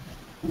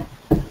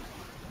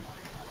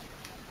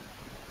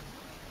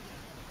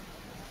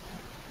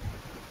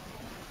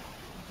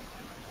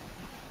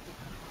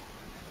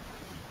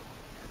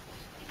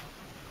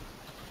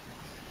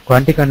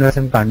 Quantity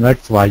conversion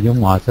converts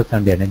volume, masses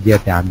and energy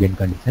at ambient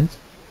conditions.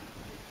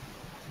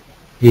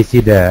 We see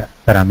the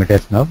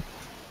parameters now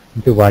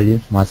into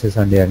volumes, masses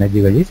and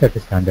energy values at a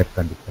standard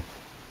condition.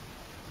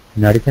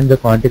 In addition, the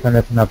quantity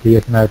conversion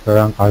application of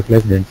program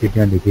calculates density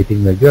and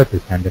heating value at a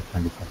standard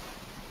condition.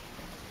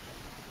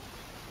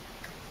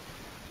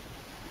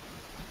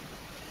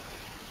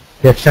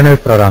 The external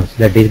programs,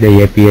 that is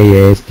the API,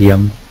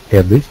 ASTM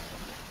tables,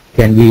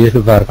 can be used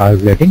for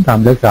calculating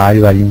complex oil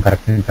volume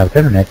correction factor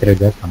and natural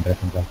gas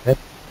compression factor.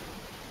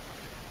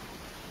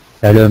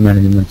 Shallow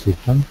management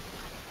system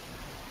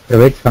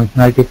provides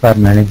functionality for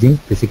managing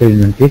physical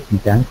inventories in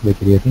tanks by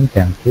creating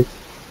tank sets.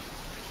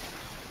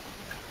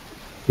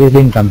 Used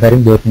in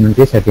comparing both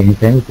inventories at any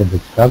time with the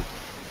book stock.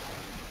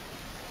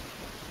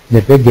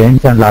 That way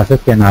gains and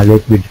losses can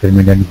always be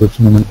determined and goods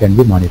movement can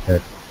be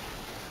monitored.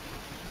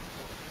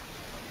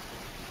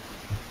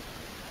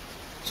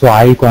 So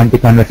oil quantity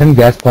conversion,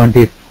 gas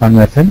quantity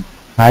conversion,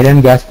 oil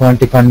and gas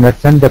quantity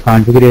conversion, the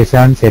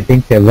configuration,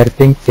 settings,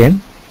 everything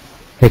same,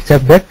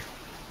 except that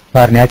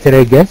for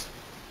natural gas,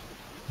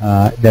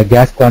 the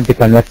gas quantity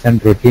conversion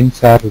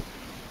routines are,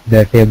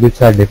 the tables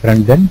are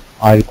different than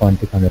oil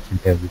quantity conversion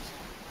tables.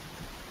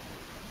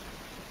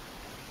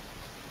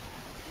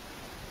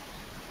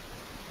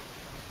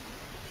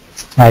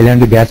 Oil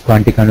and gas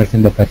quantity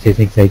conversion, the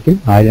purchasing cycle,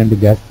 oil and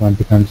gas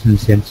quantity conversion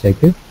sales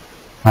cycle,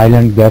 oil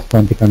and gas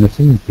quantity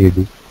conversion in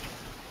 3D.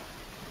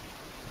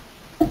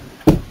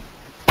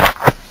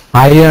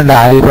 Oil and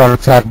oil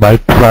products are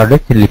bulk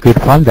products in liquid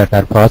form that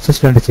are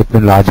processed and shipped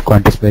in large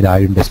quantities by the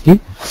oil industry.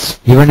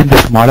 Even in the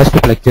smallest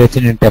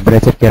fluctuation in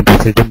temperature can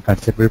result in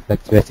considerable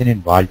fluctuation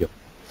in volume.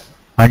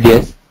 And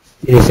yes,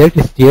 result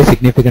is a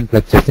significant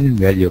fluctuation in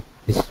value.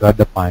 This is what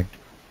the point.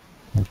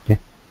 Okay.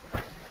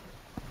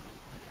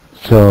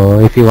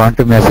 So if you want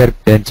to measure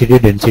density,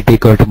 density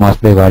equal to mass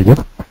by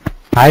volume.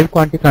 Oil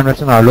quantity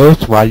conversion allows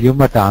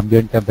volume at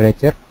ambient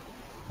temperature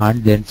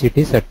and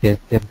densities at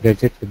test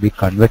temperature to be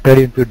converted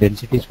into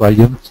densities,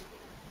 volumes,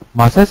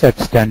 masses at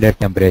standard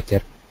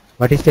temperature.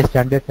 What is the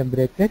standard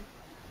temperature?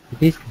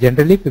 It is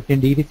generally 15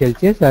 degrees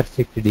Celsius or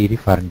 60 degrees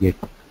Fahrenheit.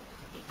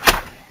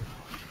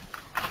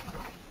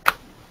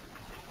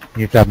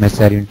 Unit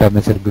of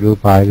measure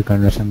group, oil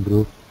conversion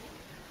group.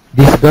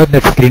 This is what the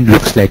screen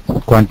looks like,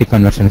 quantity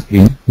conversion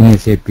screen in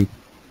SAP.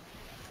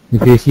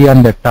 If you see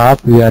on the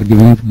top, we are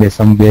giving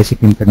some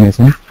basic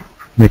information,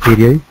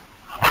 material,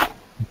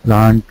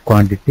 plant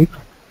quantity,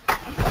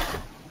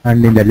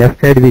 and in the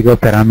left side we go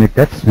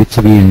parameters which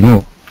we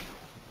know: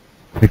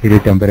 material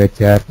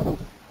temperature,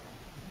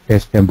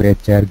 test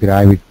temperature,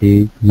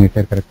 gravity,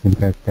 meter correction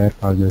factor,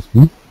 all those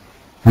things.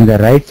 On the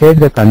right side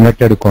the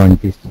converted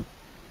quantities.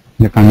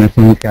 The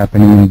conversion is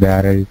happening in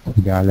barrels,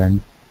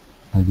 gallons,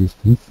 all these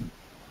things.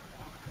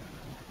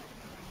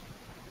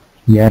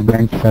 Air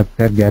balance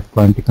factor, gas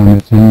quantity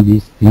conversion,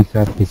 these things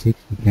are physics,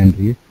 you can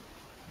read.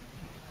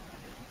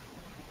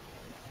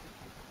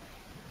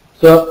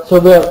 So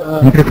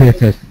the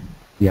Interfaces,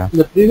 yeah,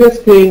 the previous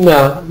screen,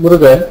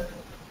 Murugan,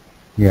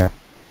 yeah.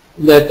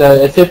 that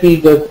SAP,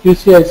 the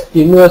QCI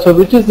scheme. So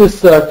which is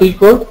this T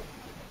code?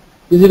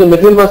 Is it a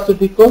material master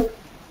T code?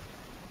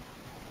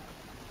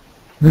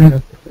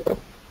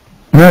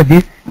 No,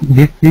 this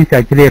is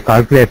actually a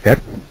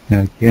calculator.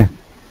 Okay.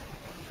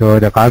 So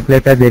the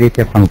calculator, there is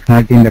a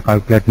functionality in the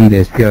calculator in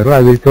the SPRO.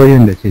 I will show you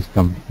in the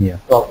system. Yeah.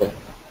 Okay.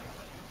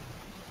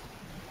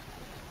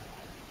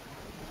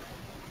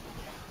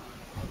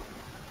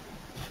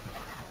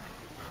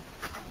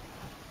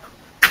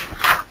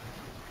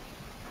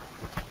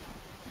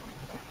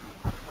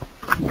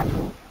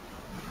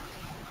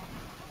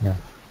 Yeah.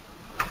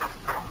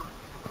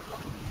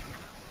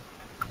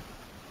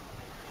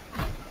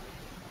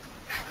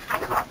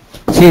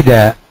 See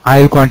the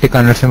oil quantity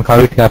conversion, how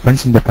it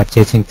happens in the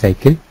purchasing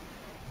cycle.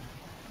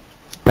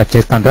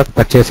 Purchase contract,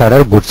 purchase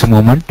order, goods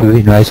movement to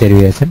invoice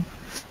derivation.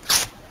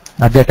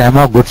 At the time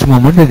of goods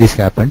movement, this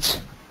happens.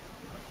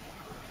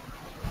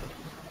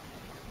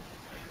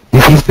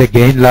 This is the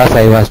gain loss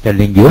I was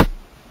telling you.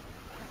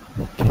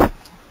 Okay.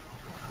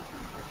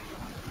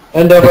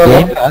 And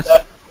gain loss.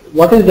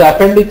 what is the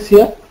appendix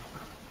here?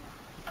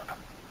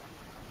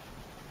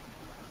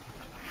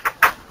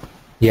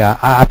 Yeah,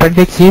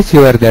 appendix is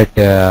your that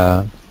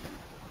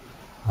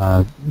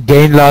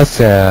gain loss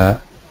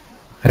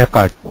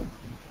record.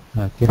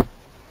 Okay.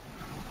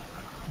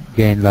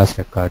 Gain loss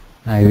record.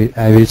 I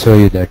will show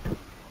you that.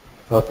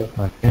 Okay.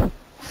 Okay.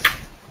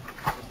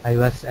 I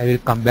will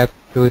come back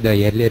to the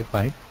earlier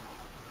point.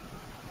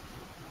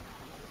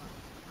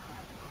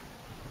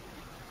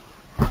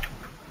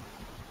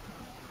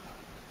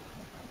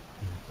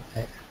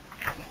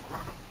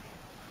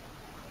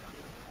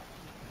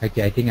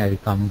 Okay, I think I will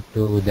come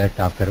to that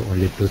after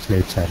only 2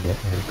 slides are there.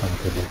 I will come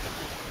to that.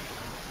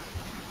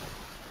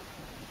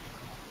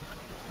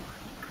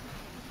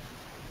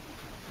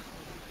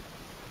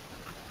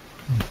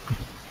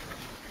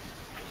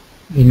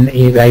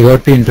 I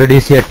got to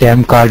introduce a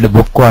term called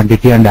book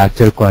quantity and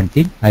actual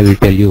quantity. I will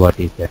tell you what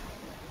is that.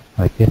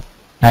 Okay,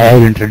 I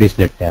will introduce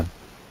that term.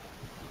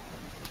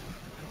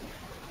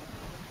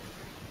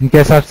 In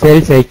case of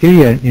sales cycle,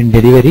 in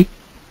delivery,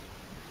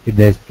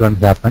 this one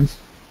happens.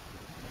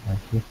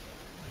 Okay.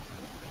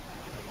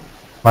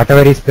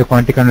 Whatever is the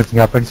quantity conversion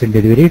happens in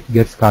delivery, it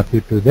gets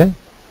copied to the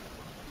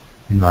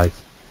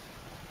invoice.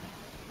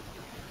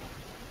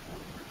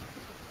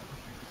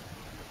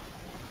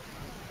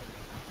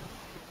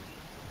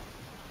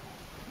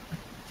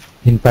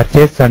 In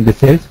purchase and the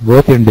sales,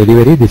 both in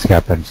delivery, this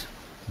happens.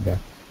 Yeah.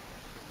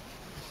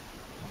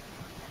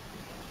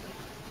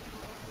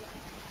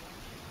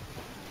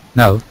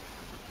 Now,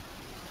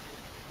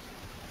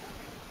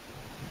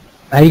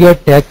 I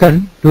get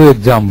taken 2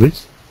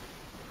 examples.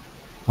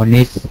 One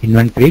is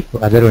inventory,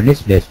 other one is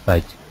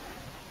dispatch.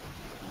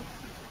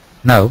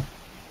 Now,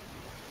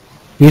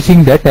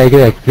 using that, I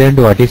will explain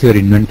what is your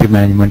inventory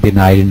management in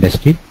oil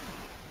industry.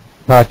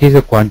 What is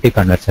a quantity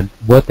conversion?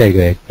 Both I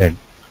will explain.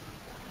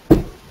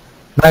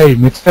 Now I will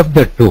mix up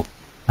the two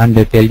and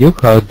tell you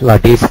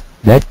what is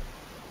that.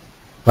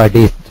 What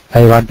is,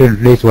 I want to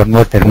introduce one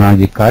more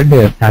terminology called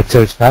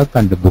actual stock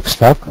and the book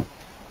stock.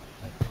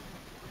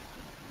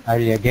 I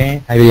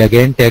will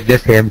again take the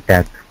same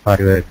tag for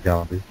your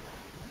example.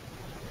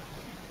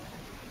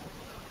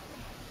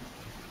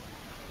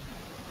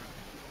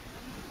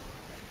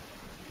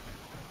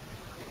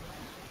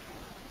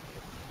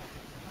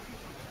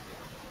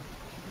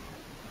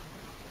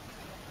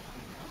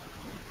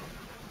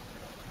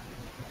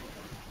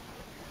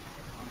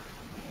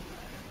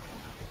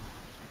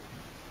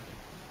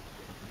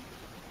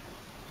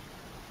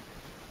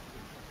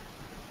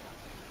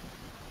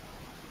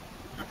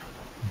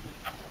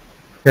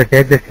 So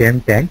take the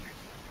same tank.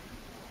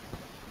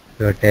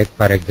 So take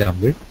for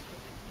example,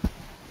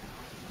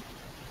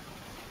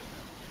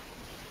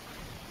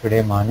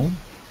 today morning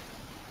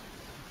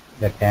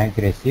the tank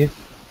receives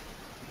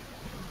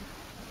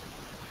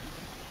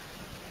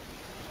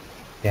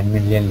 10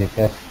 million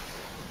liters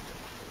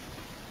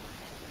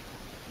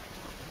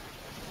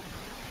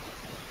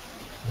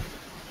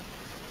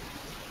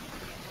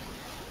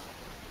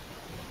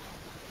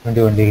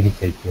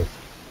 (21°C).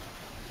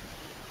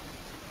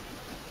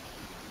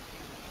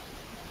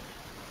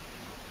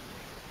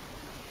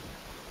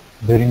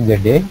 During the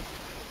day,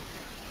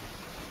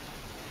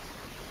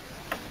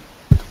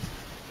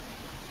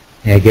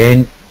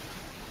 again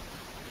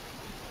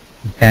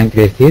tank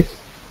receives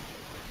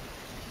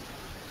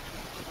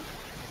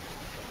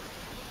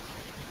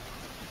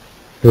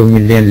 2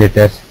 million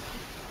liters .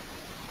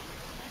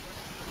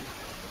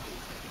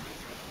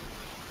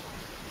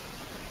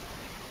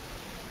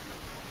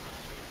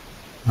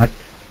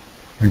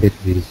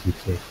 23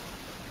 receipts.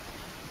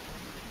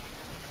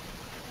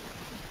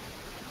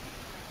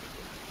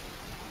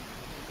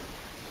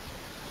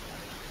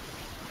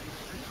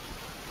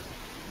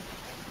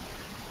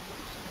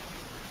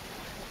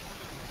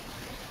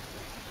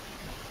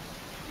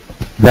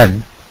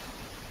 Then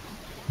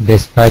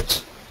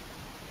dispatch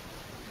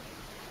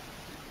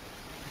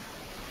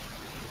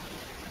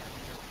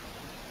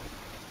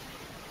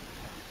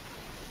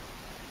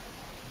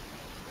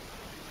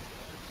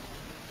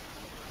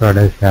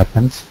product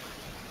happens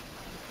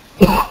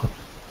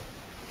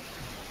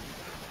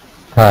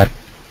for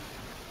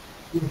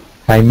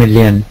 5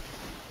 million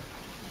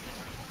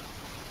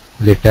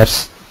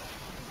liters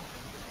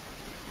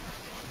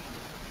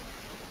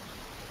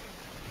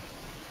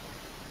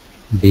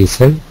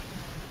diesel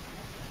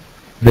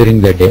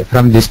during the day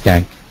from this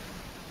tank.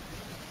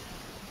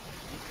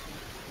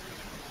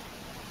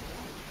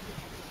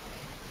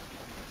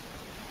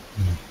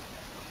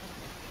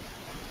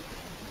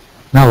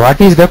 Now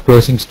what is the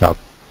closing stock?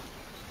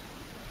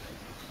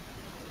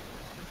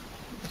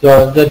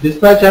 So the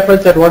dispatch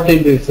happens at what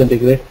degree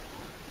centigrade?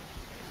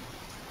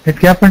 It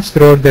happens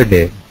throughout the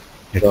day.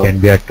 It Sure. can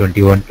be at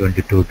 21,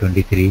 22,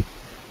 23,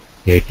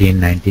 18,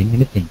 19,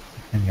 anything.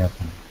 It can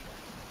happen.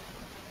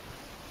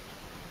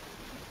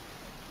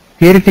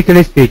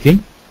 Theoretically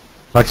speaking,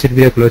 what should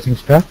be the closing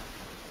stock?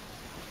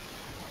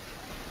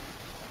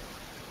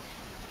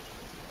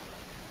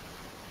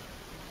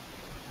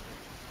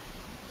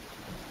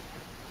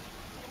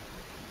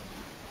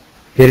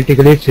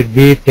 Theoretically it should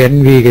be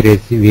 10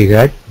 we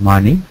got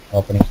morning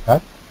opening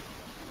stock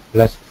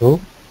plus 2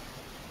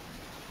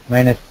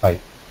 minus 5.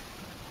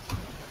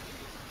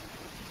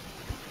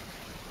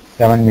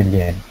 7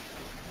 million.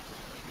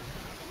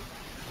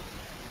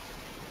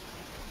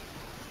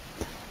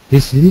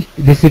 This will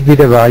be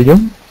the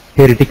volume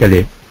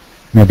theoretically,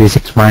 maybe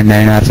 6.9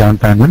 or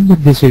 7.1,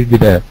 but this will be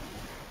the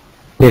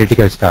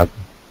theoretical stock.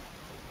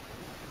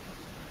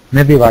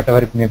 Maybe whatever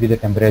it may be the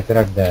temperature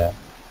at the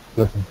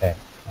closing time.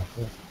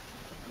 Okay.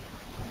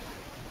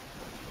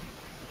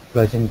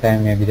 Closing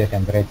time maybe the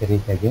temperature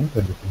is again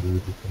 23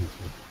 degrees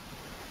Celsius.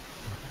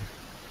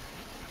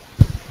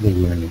 The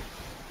evening.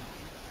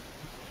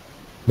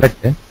 But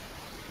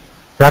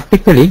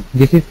practically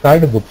this is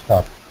called book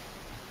stock.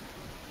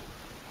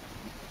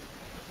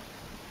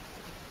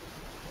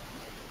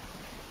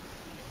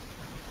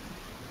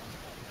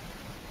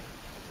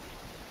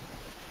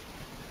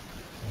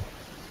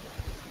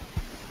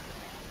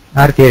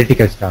 Or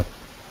theoretical stock.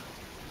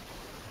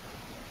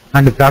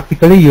 And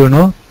practically, you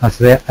know, as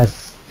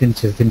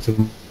since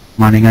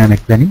morning I am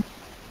explaining,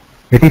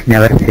 it is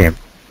never same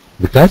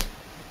because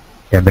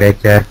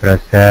temperature,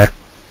 pressure,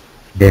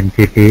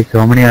 density,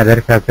 so many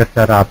other factors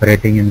are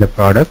operating in the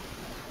product.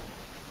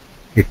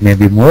 It may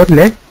be more or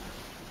less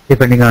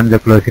depending on the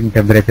closing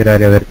temperature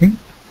or everything.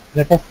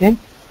 Let us say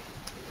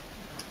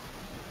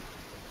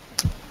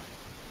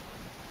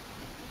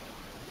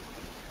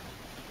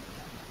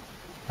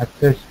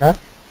actual stock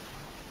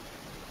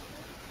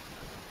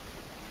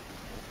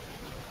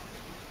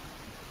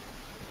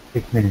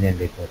 $6 million.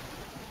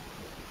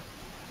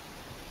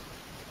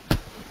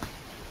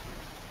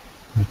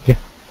 Okay.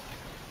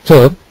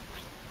 So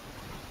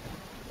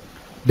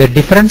the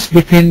difference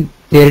between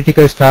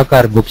theoretical stock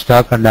or book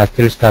stock and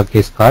actual stock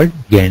is called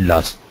gain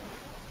loss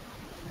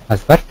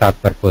as far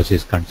stock purpose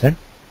is concerned.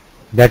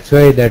 That's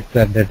why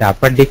that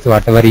appendix,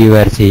 whatever you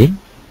are seeing,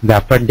 the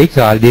appendix,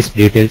 all these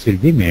details will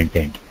be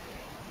maintained.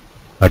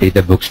 What is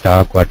the book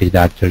stock, what is the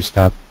actual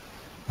stock,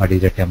 what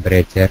is the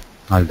temperature,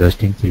 all those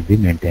things will be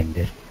maintained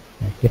there.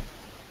 Okay.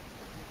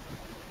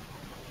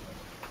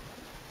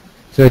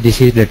 So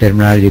this is the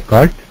terminology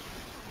called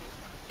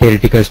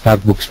theoretical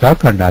stock, book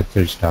stock and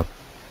actual stock.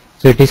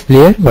 So it is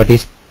clear what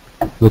is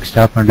book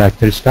stock and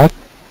actual stock.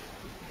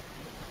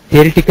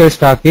 Theoretical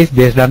stock is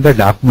based on the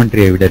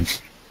documentary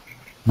evidence.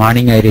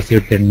 Morning I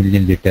received 10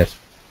 million liters.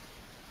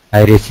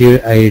 I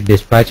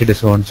dispatched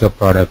so and so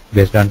product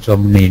based on so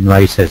many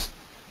invoices.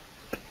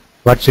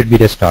 What should be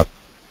the stock?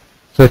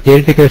 So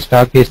theoretical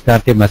stock is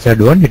not a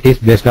measured one, it is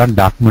based on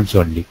documents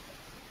only.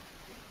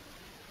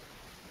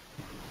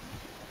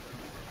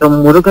 So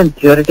Murugan,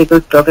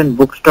 theoretical stock and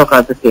book stock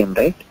are the same,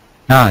 right?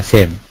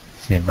 Same,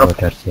 both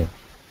Okay. are same.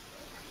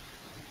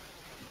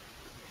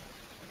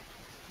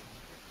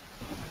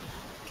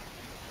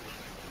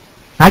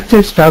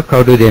 Actual stock,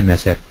 how do they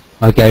measure?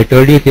 Okay, I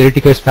told you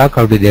theoretical stock,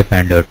 how do they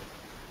find out?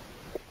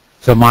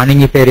 So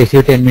morning if I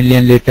receive 10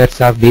 million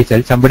liters of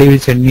diesel, somebody will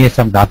send me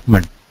some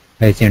document.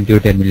 I sent you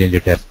 10 million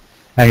liters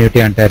and you have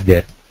to enter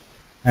there.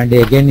 And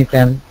again if I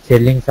am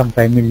selling some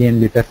 5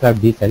 million liters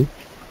of diesel,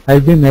 I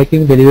will be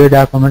making delivery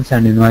documents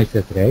and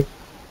invoices, right?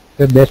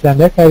 So based on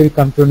that I will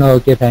come to know,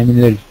 okay, 5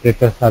 million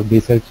liters of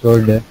diesel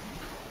sold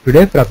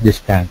today from this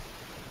tank.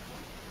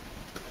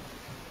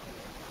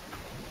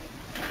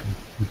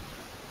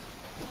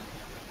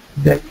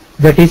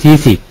 That is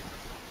easy.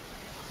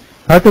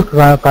 How to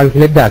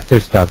calculate the actual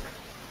stock?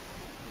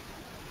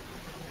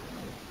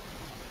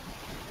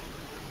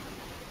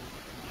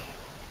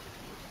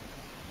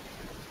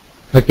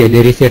 Okay,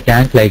 there is a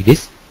tank like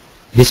this.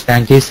 this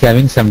tank is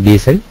having some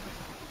diesel.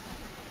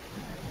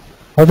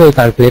 How do I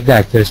calculate the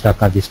actual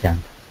stock of this tank?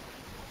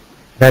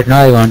 Right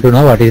now I want to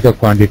know what is the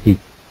quantity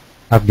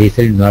of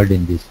diesel involved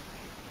in this.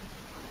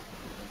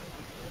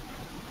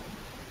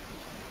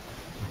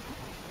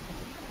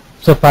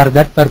 So for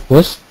that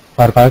purpose,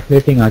 for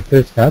calculating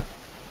actual stock,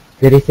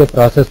 there is a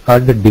process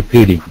called the dip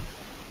reading,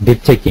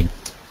 dip checking.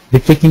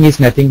 Dip checking is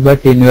nothing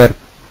but in your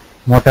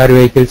motor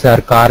vehicles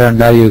or car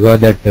and all, you go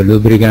that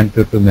lubricant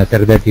to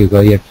measure that, you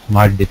go a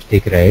small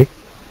dipstick, right?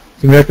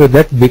 Similar to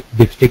that, big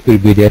dipstick will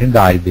be there in the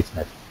oil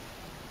business.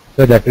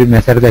 So that will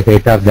measure the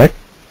height of that.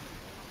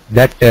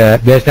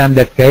 Based on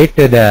that height,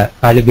 the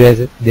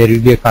calibration, there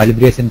will be a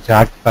calibration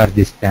chart for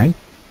this tank.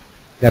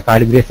 The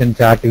calibration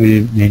chart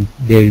will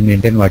they will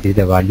maintain what is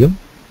the volume.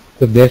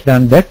 So based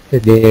on that,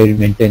 they will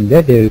maintain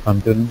that, they will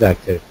come to the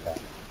actual stock.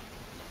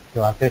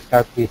 So actual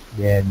stock is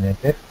their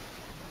measure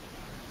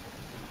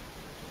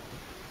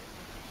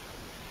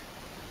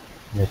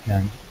based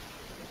on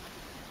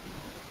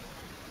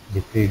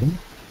the reading.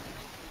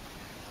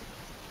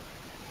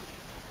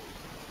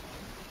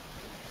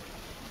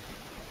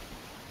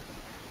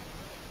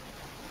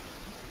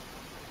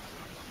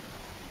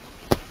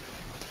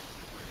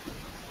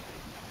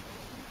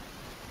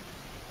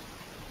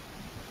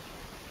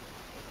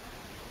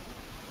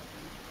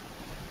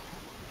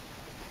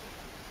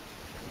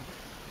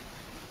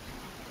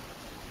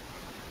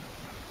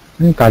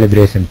 And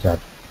calibration chart.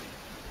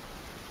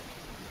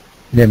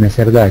 They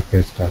measure the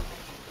actual stock.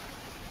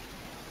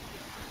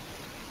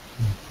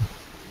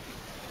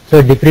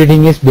 So dip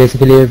reading is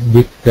basically a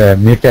big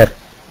meter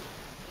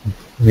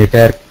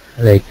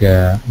like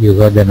you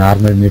got the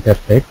normal meter,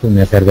 right, to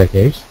measure the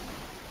heights.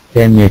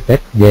 Same meter,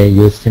 they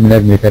use similar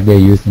meter they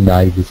use in the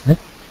oil business.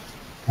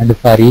 And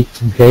for each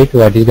height,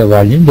 what is the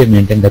volume, they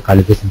maintain the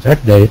calibration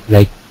chart. They,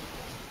 like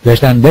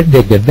based on that,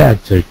 they get the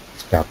actual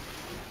stock.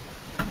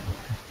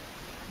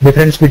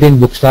 Difference between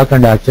book stock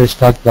and actual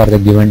stock for the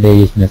given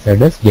day is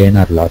measured as gain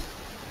or loss.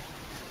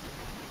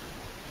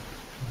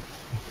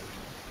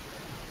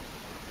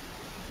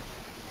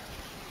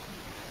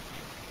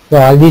 So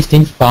all these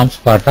things forms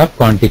part of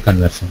quantity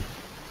conversion.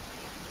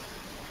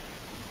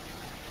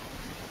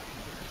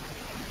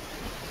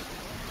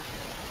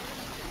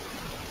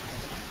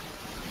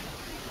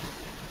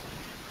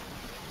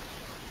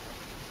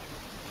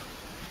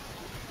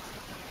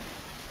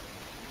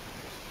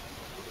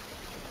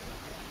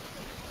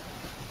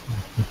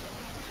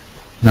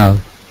 Now,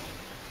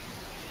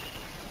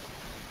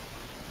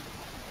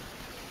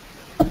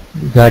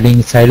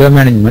 regarding silo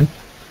management,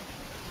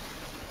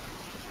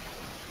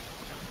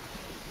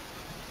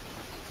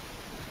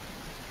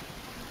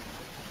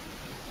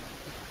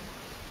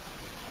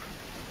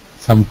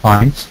 some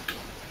points.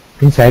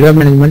 In silo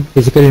management,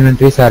 physical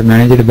inventories are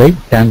managed by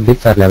tank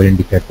dips or level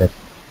indicator.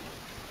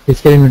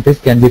 Physical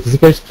inventories can be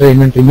physical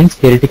inventory means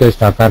theoretical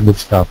stock or book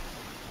stock.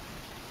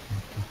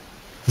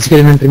 Physical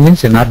inventory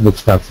means not book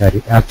stock,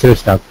 sorry, actual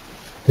stock.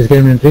 Physical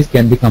inventories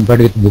can be compared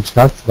with book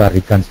stocks for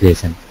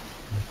reconciliation.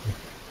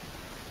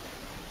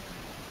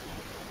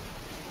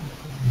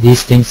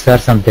 These things are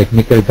some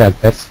technical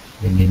factors,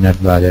 we need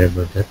not bother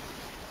about that.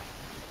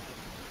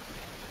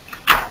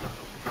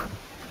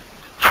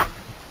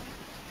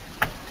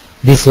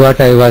 This is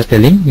what I was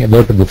telling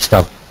about book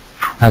stock,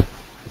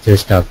 actual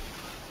stock.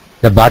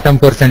 The bottom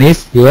portion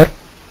is your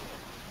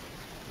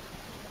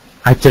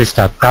actual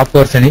stock, top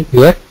portion is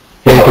your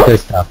theoretical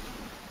stock.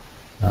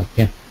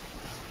 Okay.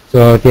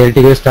 So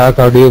theoretical stock,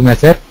 how do you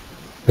measure?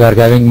 You are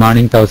having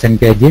morning 1000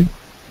 kg,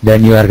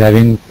 then you are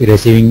having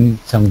receiving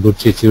some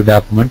goods issue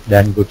document,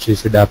 then goods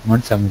issue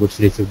document, some goods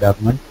received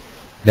document,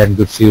 then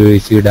goods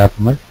issue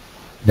document,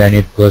 then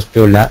it goes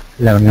to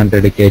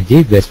 1100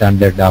 kg based on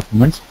the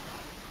documents.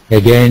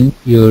 Again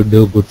you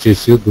do goods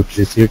issue, goods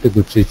received,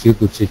 goods issue,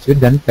 goods issued,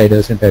 then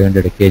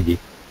 5500 kg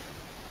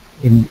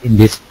in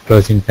this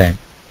closing time.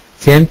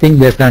 Same thing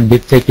based on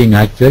dip checking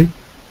actual,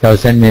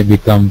 1000 may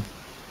become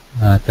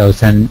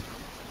 1000,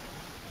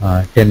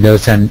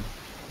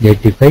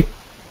 10,085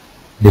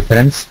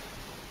 difference,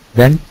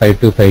 then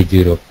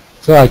 5250.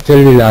 So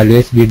actual will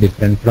always be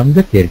different from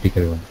the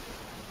theoretical one.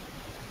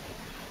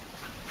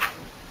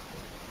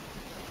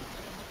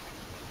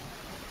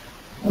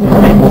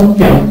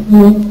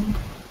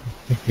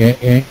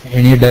 Okay,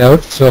 any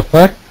doubts so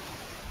far?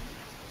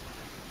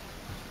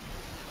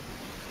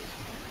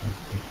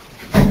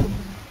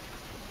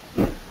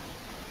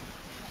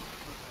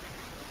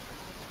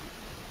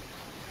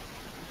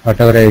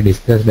 Whatever I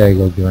discussed, I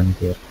go given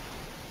here.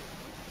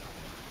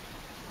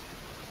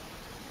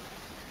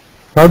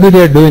 How do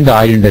they do in the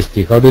oil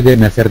industry? How do they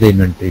measure the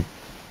inventory?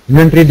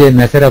 Inventory they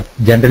measure up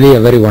generally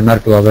every 1 or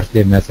 2 hours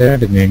they measure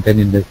and maintain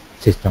in the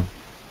system.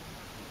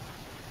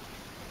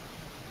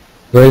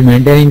 While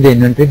maintaining the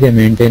inventory, they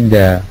maintain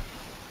the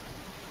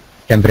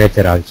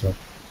temperature also.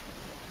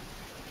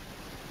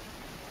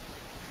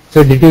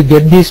 So did you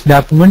get these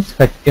documents,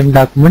 HPM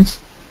documents?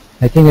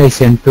 I think I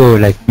sent to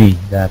like me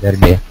the other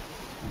day.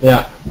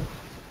 Yeah.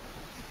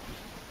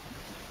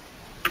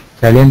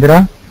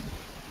 Shalendra?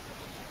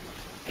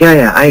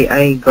 Yeah,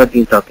 I got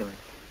these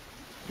documents.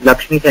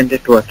 Lakshmi sent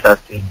it to us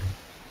last week.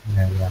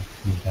 Yeah.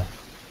 Okay.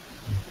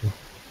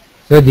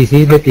 So this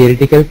is the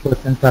theoretical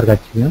portion for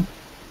HPM.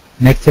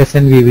 Next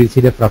session we will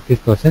see the practice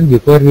portion.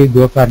 Before we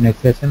go for next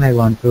session, I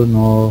want to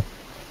know,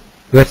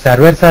 your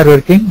servers are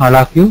working, all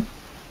of you?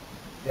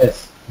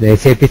 Yes. The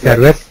SAP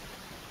servers?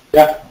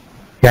 Yeah.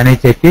 Can I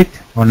check it?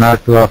 One or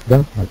two of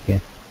them?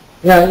 Okay.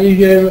 Yeah,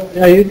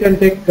 you can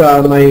take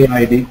my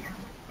ID.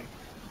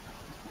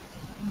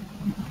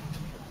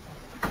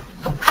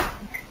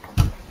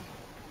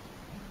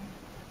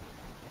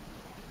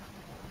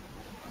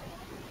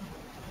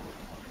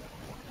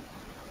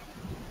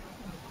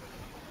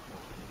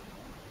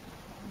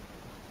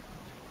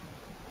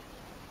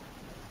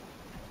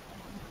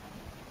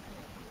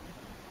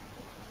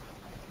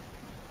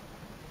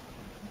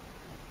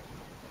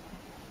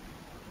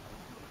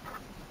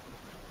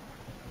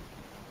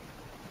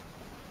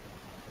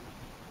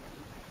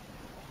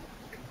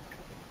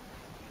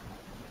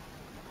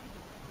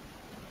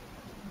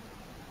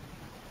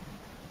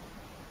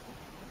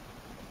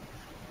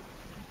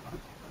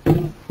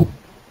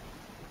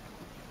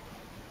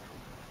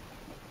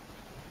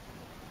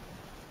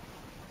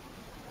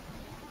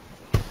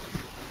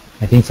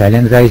 I think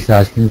Shailendra is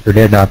asking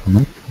today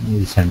document. We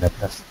will send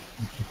across.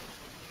 Okay.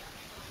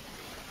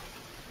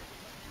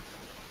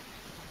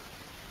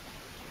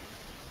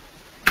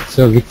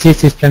 So which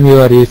system you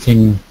are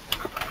using,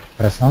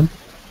 Prasant?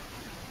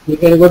 You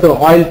can go to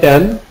oil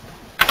 10.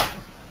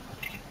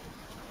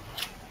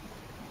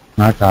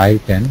 Not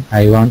I-10.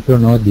 I want to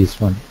know this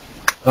one.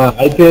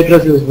 IP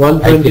address is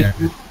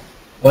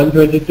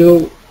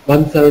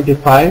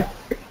 122.175.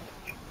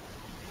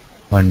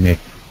 1 minute.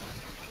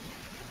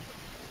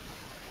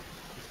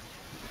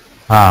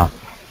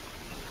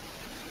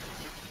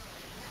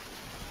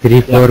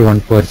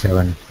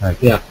 34147.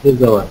 Okay. Yeah, this is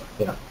the one.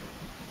 Yeah.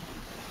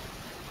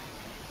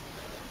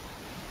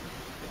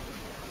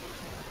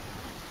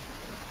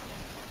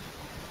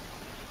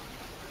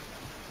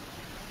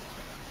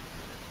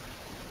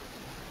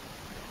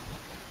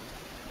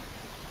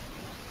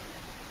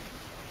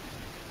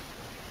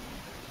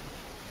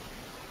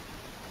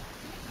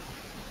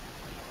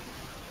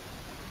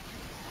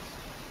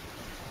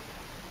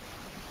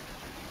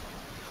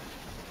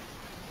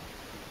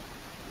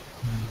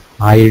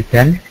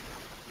 I-10.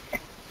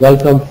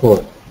 Welcome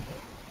 4.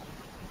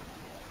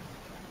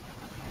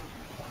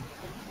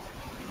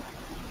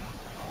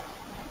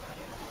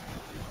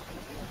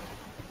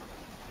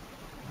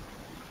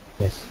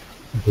 Yes,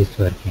 it is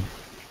working.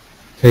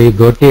 So you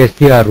go to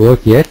SPRO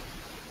here.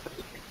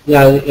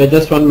 Yeah,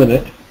 just 1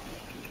 minute.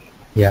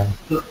 Yeah.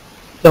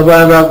 So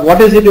what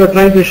is it you are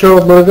trying to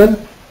show, Morgan?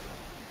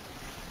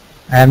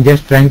 I am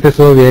just trying to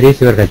show where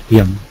is your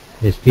HPM.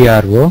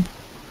 SPRO.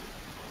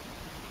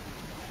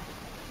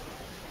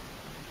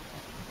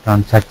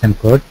 Transaction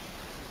code.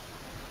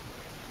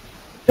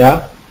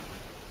 Yeah.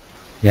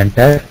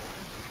 Enter.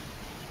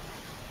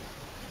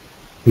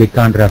 Click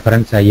on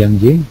reference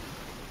IMG.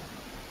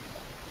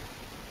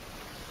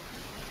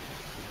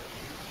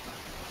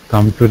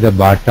 Come to the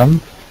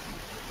bottom.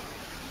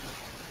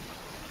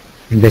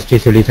 Industry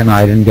solution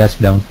oil and gas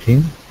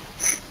downstream.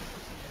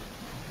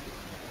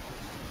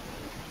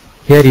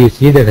 Here you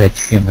see the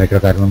HPM,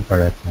 hydrocarbon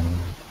production.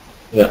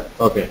 Yeah.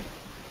 Okay.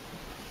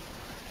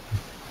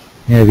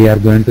 Here we are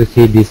going to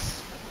see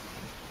this.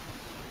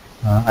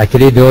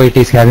 Actually, though it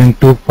is having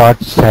two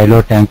parts,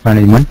 silo tank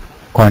management,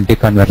 quantity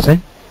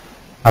conversion.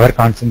 Our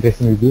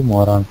concentration will be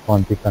more on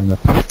quantity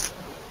conversion.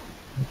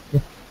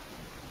 Okay.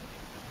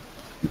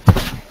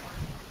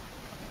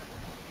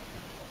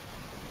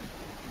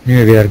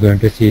 Here we are going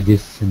to see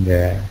this in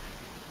the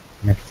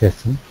next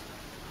session.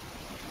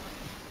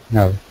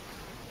 Now,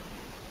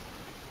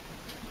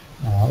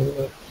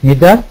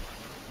 Nida?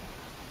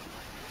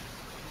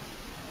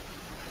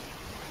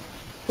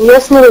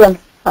 Yes, Murugan.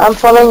 I'm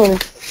following you.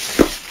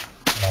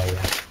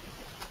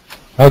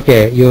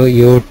 Okay,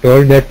 you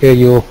told that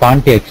you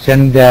want to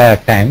extend the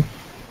time.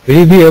 Will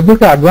you be able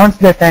to advance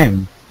the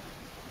time?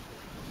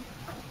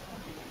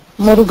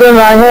 Murugan,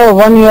 I have a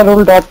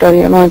 1-year-old daughter,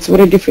 it's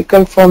very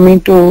difficult for me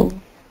to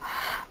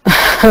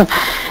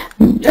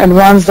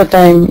advance the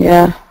time,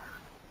 yeah.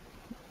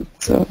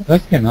 So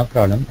Okay, no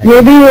problem.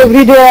 maybe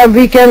every day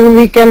we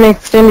can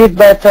extend it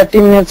by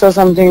 30 minutes or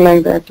something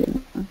like that,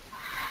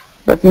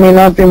 but may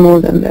not be more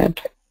than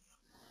that.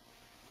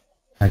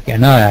 Okay,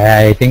 no,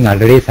 I think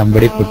already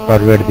somebody put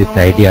forward this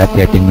idea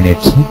 30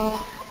 minutes.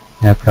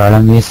 The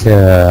problem is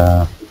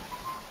 1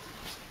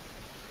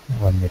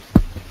 minute.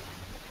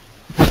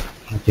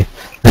 Okay.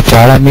 The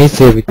problem is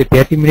with the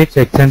 30 minutes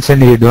extension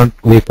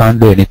we can't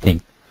do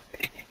anything.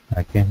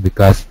 Okay,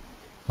 because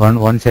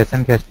one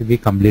session has to be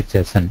complete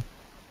session.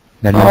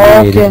 Then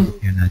only Okay. you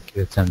can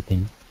achieve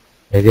something.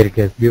 Either it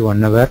has to be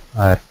 1 hour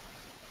or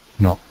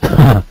no.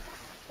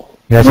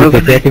 Yes, with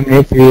the 30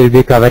 minutes we will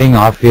be covering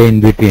halfway in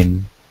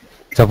between.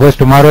 Suppose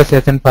tomorrow's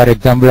session, for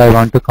example, I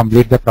want to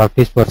complete the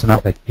practice portion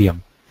of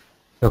HPM.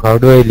 So how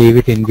do I leave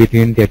it in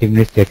between 30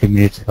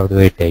 minutes, how do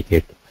I take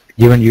it?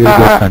 Even you will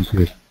get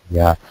confused.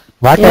 Yeah.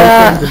 What I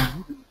can do,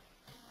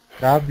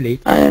 probably,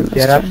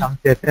 there are some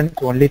sessions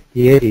only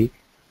theory,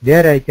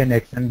 There I can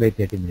extend by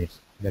 30 minutes.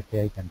 That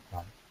way I can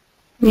plan.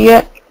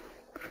 Yeah.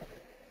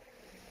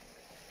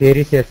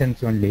 Theory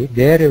sessions only.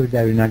 There I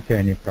will not have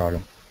any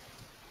problem.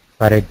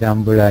 For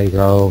example, I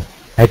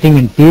think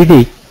in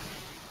TD,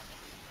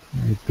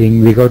 I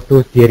think we got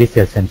 2 theory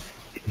sessions.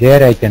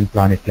 There I can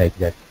plan it like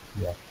that.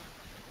 Yeah.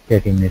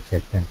 30 minutes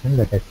extension.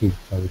 Let us see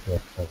how it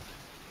works out.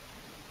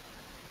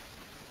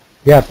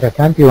 Yeah,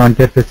 Prashant, you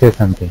wanted to say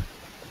something?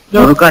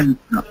 No.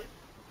 No.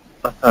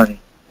 Oh, sorry.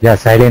 Yeah,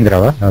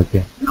 Sailendra.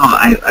 Okay. No,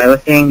 I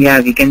was saying,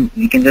 yeah, we can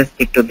just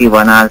stick to the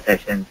 1 hour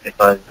sessions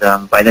because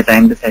by the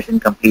time the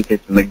session completes,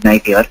 it's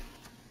midnight here.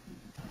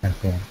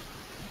 Okay.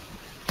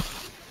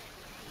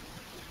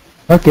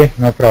 Okay,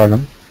 no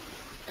problem.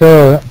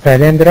 So,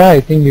 Sailendra,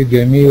 I think you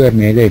gave me your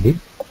mail ID.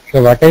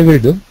 So, what I will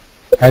do,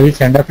 I will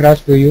send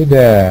across to you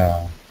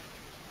the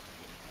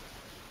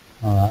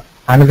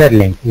another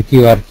link which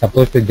you are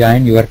supposed to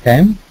join your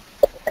time.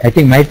 I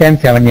think my time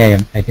 7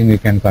 a.m. I think we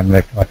can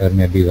convert whatever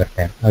may be your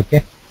time.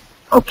 Okay.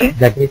 Okay.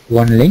 That is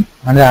one link.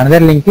 And the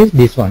another link is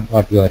this one,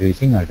 what you are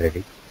using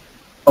already.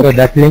 Okay. So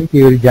that link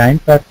you will join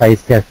for 5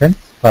 sessions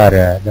for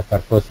the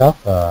purpose of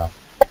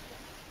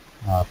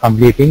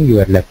completing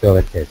your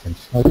leftover sessions.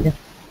 Okay.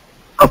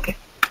 Okay.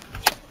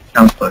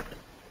 Sounds good.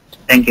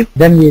 Thank you.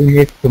 Then we will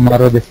meet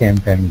tomorrow the same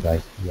time,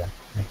 guys. Yeah.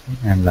 Okay.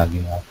 I am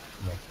logging off.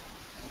 Yeah.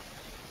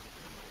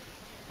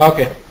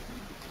 Okay.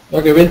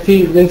 Okay. We'll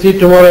see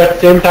tomorrow at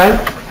same time.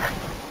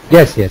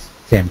 Yes. Yes.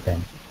 Same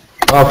time.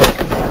 Okay.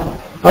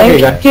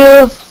 Okay, Thank guys.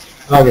 you.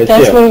 Okay.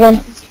 Thanks, Cheers. Morgan.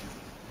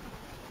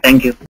 Thank you.